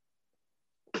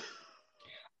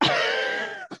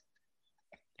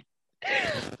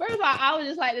 First of all, I would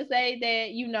just like to say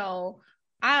that, you know,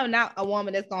 I am not a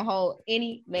woman that's going to hold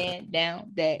any man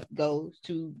down that goes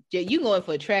to jail. You going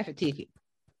for a traffic ticket.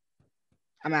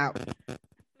 I'm out.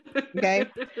 Okay?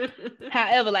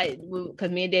 However, like, because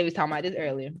me and Dave was talking about this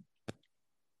earlier.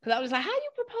 Because I was like, how do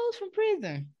you propose from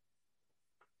prison?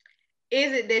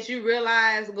 Is it that you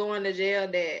realize going to jail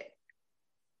that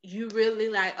you really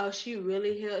like, oh, she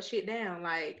really held shit down?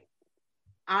 Like,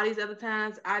 all these other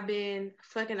times I've been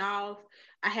fucking off.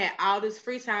 I had all this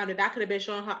free time that I could have been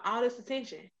showing her all this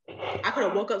attention. I could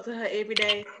have woke up to her every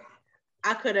day.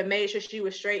 I could have made sure she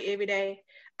was straight every day.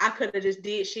 I could have just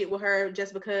did shit with her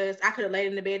just because. I could have laid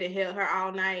in the bed and held her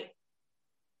all night.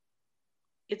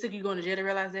 It took you going to jail to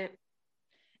realize that.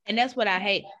 And that's what I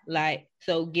hate. Like,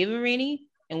 so giving Rennie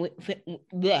and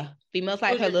females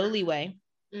like her little leeway.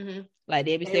 Mm-hmm. Like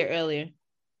Debbie said earlier,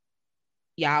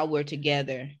 y'all were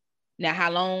together. Now,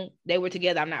 how long they were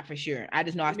together, I'm not for sure. I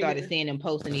just know I started seeing them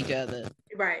posting each other.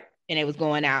 Right. And they was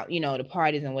going out, you know, to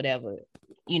parties and whatever,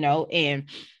 you know. And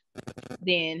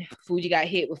then Fuji got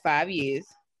hit with 5 years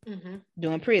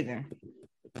doing prison.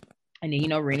 And then, you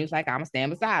know, Rennie was like, I'm going to stand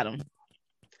beside him.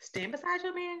 Stand beside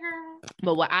your man, girl.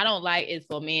 But what I don't like is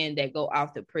for men that go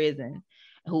off to prison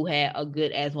who had a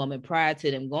good ass woman prior to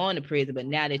them going to prison. But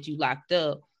now that you locked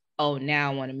up, oh,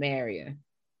 now I want to marry her.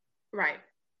 Right.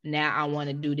 Now I want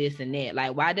to do this and that.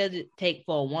 Like, why does it take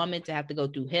for a woman to have to go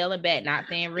through hell and back? Not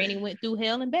saying Rennie went through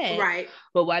hell and back. Right.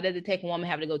 But why does it take a woman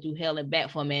have to go through hell and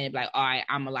back for a man to be like, all right,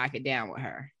 I'm going to lock it down with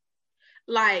her?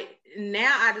 Like,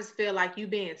 now I just feel like you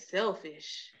being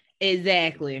selfish.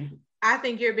 Exactly. I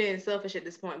think you're being selfish at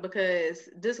this point because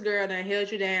this girl done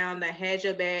held you down, done had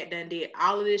your back, done did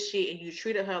all of this shit, and you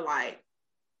treated her like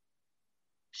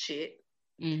shit.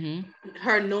 Mm-hmm.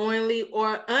 Her knowingly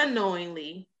or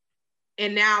unknowingly.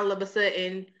 And now all of a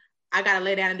sudden, I gotta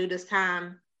lay down and do this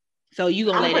time. So you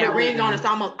gonna lay down? Put a ring on it, so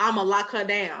I'm gonna lock her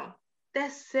down.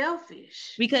 That's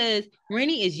selfish. Because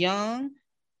Rennie is young,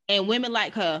 and women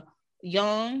like her,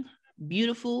 young,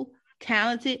 beautiful,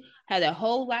 talented, have their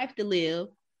whole life to live.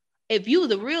 If you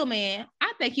was a real man,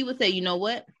 I think he would say, you know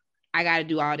what? I gotta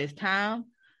do all this time.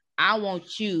 I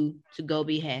want you to go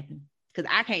be happy. Because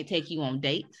I can't take you on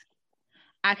dates.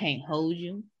 I can't hold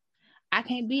you. I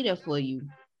can't be there for you.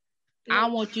 I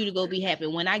want you to go be happy.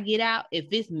 When I get out, if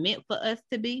it's meant for us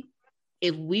to be,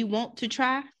 if we want to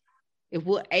try, if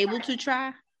we're able to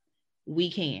try,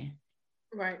 we can.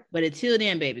 Right. But until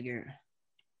then, baby girl.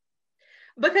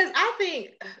 Because I think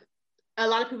a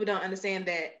lot of people don't understand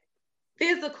that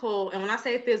physical, and when I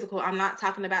say physical, I'm not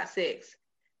talking about sex.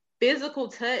 Physical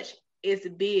touch is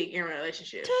big in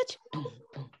relationships. Touch. Boom,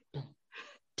 boom, boom.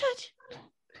 Touch.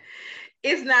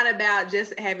 It's not about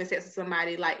just having sex with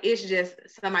somebody. Like, it's just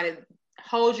somebody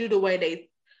hold you the way they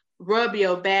rub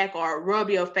your back or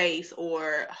rub your face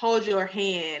or hold your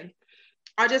hand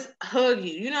or just hug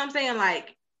you. You know what I'm saying?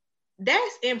 Like,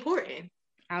 that's important.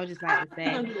 I would just like to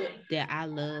say that I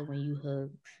love when you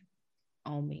hug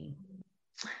on me.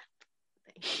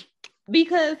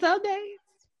 Because some days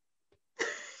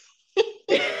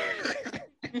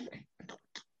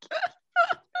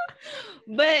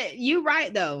but you're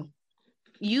right though.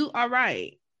 You are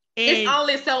right. And it's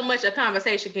only so much a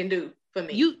conversation can do for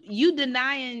me. You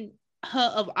denying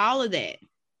her of all of that.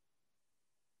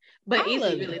 But is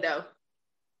it really though?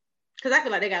 Because I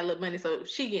feel like they got a little money, so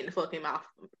she getting to fuck him off.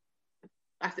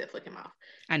 I said fuck him off.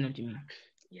 I know what you mean.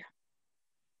 Yeah.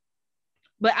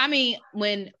 But I mean,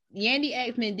 when Yandy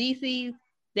asked me in DC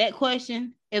that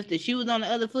question, if the shoe was on the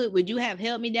other foot, would you have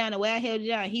held me down the way I held you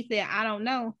down? He said, I don't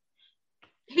know.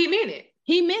 He meant it.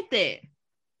 He meant that.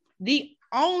 The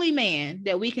only man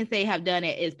that we can say have done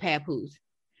it is Papoose.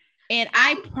 And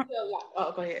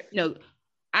go ahead. No,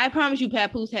 I promise you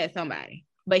Papoose had somebody,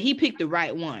 but he picked the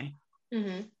right one.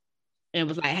 Mm-hmm. And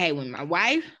was like, hey, when my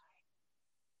wife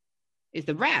It's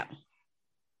the wrap.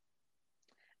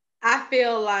 I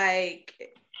feel like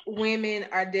women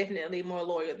are definitely more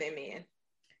loyal than men.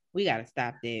 We gotta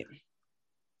stop that.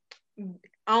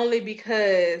 Only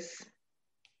because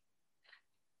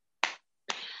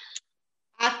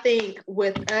I think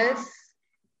with us,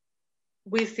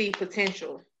 we see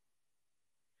potential.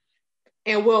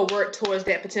 And we'll work towards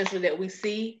that potential that we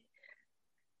see.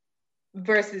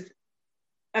 Versus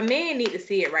a man need to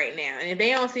see it right now. And if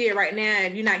they don't see it right now,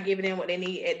 if you're not giving them what they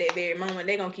need at that very moment,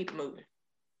 they're gonna keep it moving.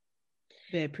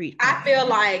 I feel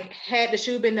like had the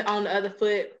shoe been on the other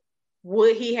foot,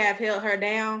 would he have held her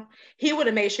down? He would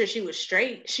have made sure she was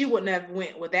straight. She wouldn't have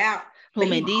went without. Who,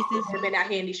 Mendeecees? Have been out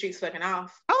here in these streets fucking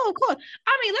off. Oh, of course.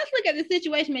 I mean, let's look at the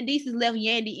situation Mendeecees left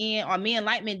Yandy in, or men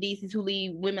like Mendeecees who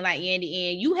leave women like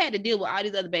Yandy in. You had to deal with all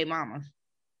these other baby mamas.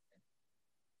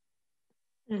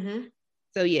 Mm-hmm.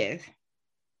 So yes.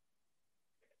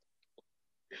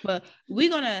 But we're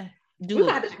gonna do. We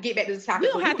have to get back to the topic. We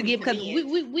don't have to get because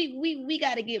we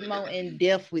got to get more in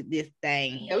depth with this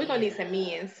thing. Yeah, we're gonna need some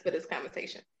men's for this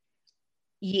conversation.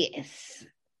 Yes.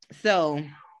 So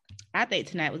I think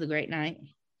tonight was a great night.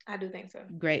 I do think so.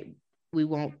 Great. We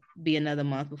won't be another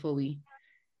month before we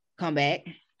come back.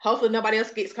 Hopefully nobody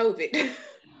else gets COVID.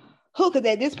 Because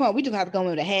at this point, we just have to come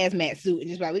in with a hazmat suit and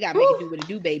just like, we got to make it do what it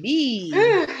do, baby.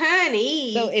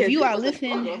 Honey. So if you are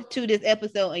listening to this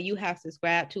episode and you have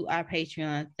subscribed to our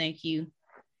Patreon, thank you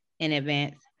in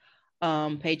advance.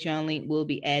 Patreon link will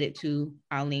be added to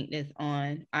our link that's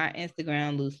on our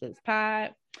Instagram, Loose Lips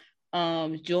Pod.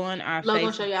 Join our Facebook.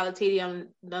 Gonna show y'all the TD on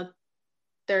the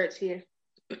third tier.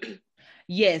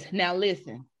 Yes. Now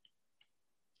listen.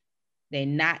 They're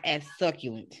not as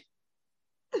succulent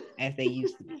as they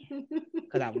used to be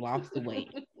because I've lost the weight.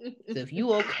 So if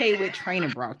you okay with training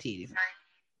bra titties,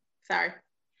 sorry,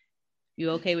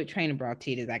 you okay with training bra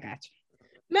titties, I got you.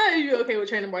 No, you okay with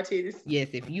training bra titties?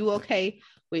 Yes, if you okay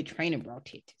with training bra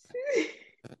titties,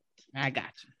 I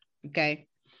got you. Okay,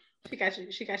 she got you.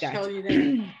 She got you. Told you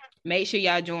that. Make sure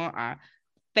y'all join our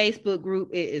Facebook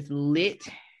group. It is lit.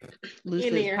 Loose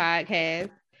Lips Podcast.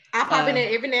 I pop in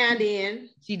there every now and then.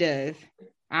 She does.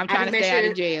 I'm trying to stay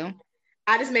out of jail.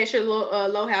 I just make sure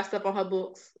Lo have stuff on her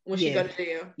books when she go to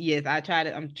jail. Yes,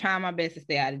 I'm trying my best to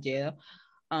stay out of jail.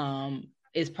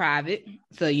 It's private,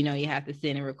 so you have to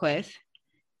send a request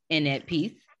in that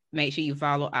piece. Make sure you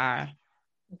follow our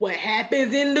What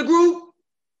Happens in the Group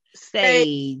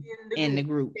stayed in the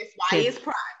group. That's why it's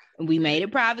private. We made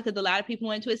it private because a lot of people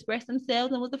wanted to express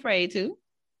themselves and was afraid to.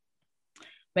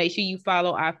 Make sure you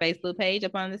follow our Facebook page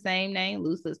up on the same name,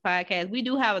 Loose Lips Podcast. We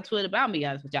do have a Twitter, but I'll be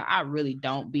honest with y'all, I really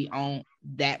don't be on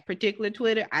that particular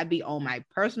Twitter. I be on my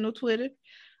personal Twitter,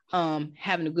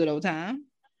 having a good old time.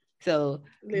 So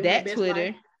that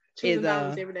Twitter is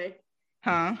violence every day.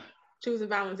 Huh? Choosing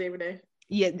violence every day.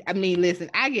 Yeah, I mean,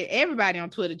 listen, I get everybody on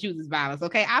Twitter chooses violence.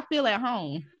 Okay, I feel at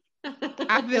home.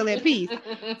 I feel at peace.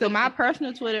 So my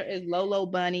personal Twitter is Lolo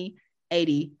Bunny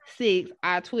 86.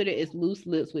 Our Twitter is Loose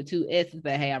Lips with 2 S's,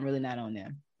 but hey, I'm really not on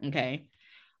them. Okay.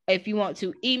 If you want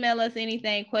to email us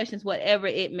anything, questions, whatever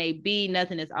it may be,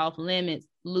 nothing is off limits.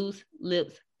 Loose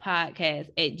Lips Podcast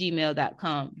at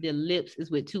gmail.com. The lips is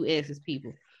with 2 S's,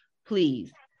 people.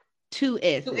 Please. 2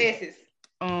 S's. 2 S's.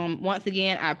 Once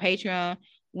again, our Patreon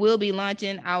will be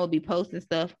launching. I will be posting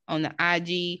stuff on the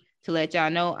IG to let y'all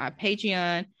know. Our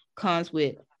Patreon comes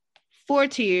with 4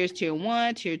 tiers: tier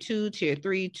 1, tier 2, tier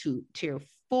 3, tier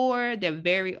 4. They're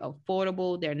very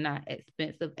affordable. They're not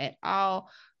expensive at all.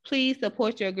 Please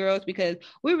support your girls because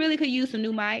we really could use some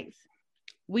new mics.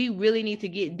 We really need to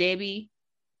get Debbie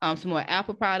some more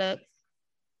Apple products.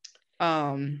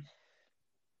 I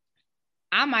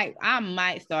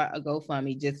might start a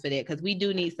GoFundMe just for that because we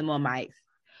do need some more mics.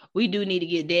 We do need to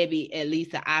get Debbie at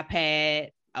least an iPad,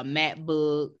 a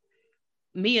MacBook,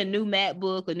 me a new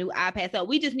MacBook, a new iPad. So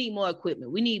we just need more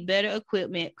equipment. We need better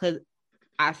equipment because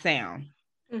our sound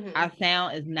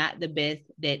is not the best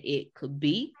that it could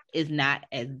be. It's not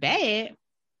as bad,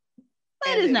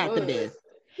 but it's not the best.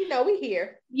 We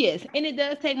here. Yes, and it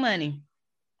does take money.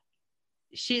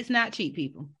 Shit's not cheap,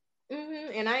 people.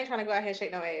 And I ain't trying to go out here and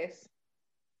shake no ass.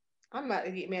 I'm about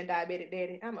to get me a diabetic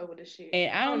daddy. I'm over this shit.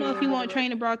 And I don't know if you want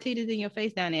trainer bra titties in your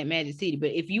face down there at Magic City,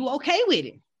 but if you okay with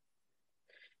it,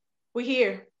 we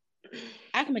here.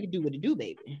 I can make it do what it do,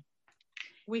 baby.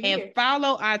 We here. And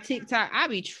follow our TikTok. I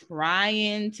be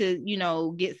trying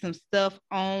to, get some stuff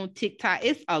on TikTok.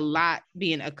 It's a lot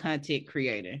being a content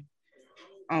creator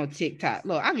on TikTok.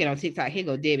 Look, I'll get on TikTok. Here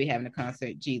go Debbie having a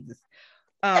concert. Jesus.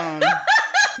 I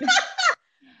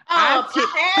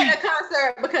had a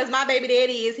concert because my baby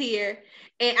daddy is here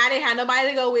and I didn't have nobody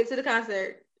to go with to the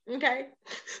concert. Okay.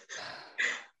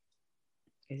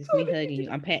 It's just me hugging you.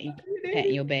 I'm patting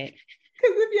your back.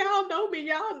 Because if y'all know me,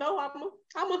 y'all know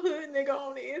I'm a hood nigga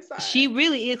on the inside. She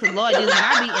really is. Because Lord, just when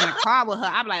I be in the car with her,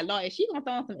 I'm like, Lord, is she gonna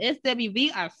throw on some SWV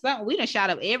or something? We done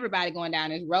shot up everybody going down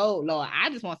this road, Lord.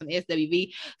 I just want some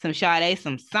SWV, some Sade,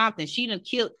 some something. She done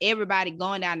killed everybody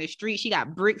going down the street. She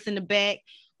got bricks in the back.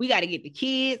 We got to get the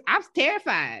kids. I'm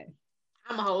terrified.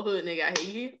 I'm a whole hood nigga out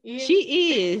here.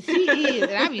 She is.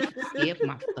 And I be scared for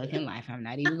my fucking life. I'm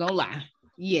not even gonna lie.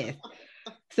 Yes.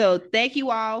 So thank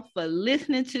you all for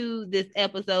listening to this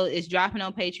episode. It's dropping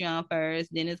on Patreon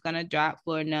first, then it's gonna drop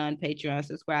for non-Patreon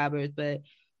subscribers, but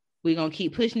we're gonna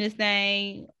keep pushing this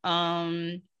thing.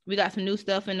 We got some new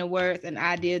stuff in the works, an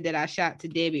idea that I shot to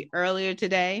Debbie earlier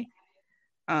today.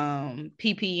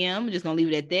 PPM, we're just gonna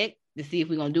leave it at that to see if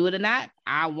we're gonna do it or not.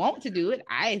 I want to do it.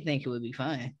 I think it would be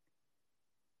fun.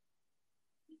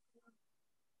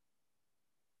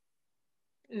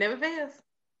 Never fails.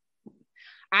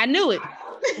 I knew it.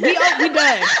 We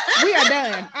done. We are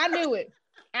done. I knew it.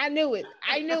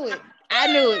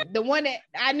 The one that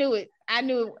I knew it.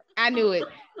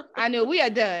 We are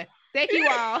done. Thank you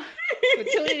all for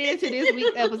tuning in to this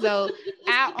week's episode.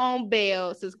 Out on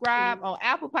Bell. Subscribe on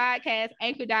Apple Podcasts,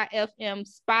 Anchor.fm,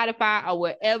 Spotify, or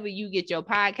wherever you get your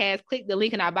podcast. Click the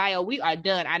link in our bio. We are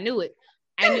done. I knew it.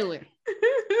 Bye.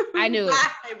 I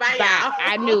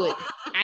knew it.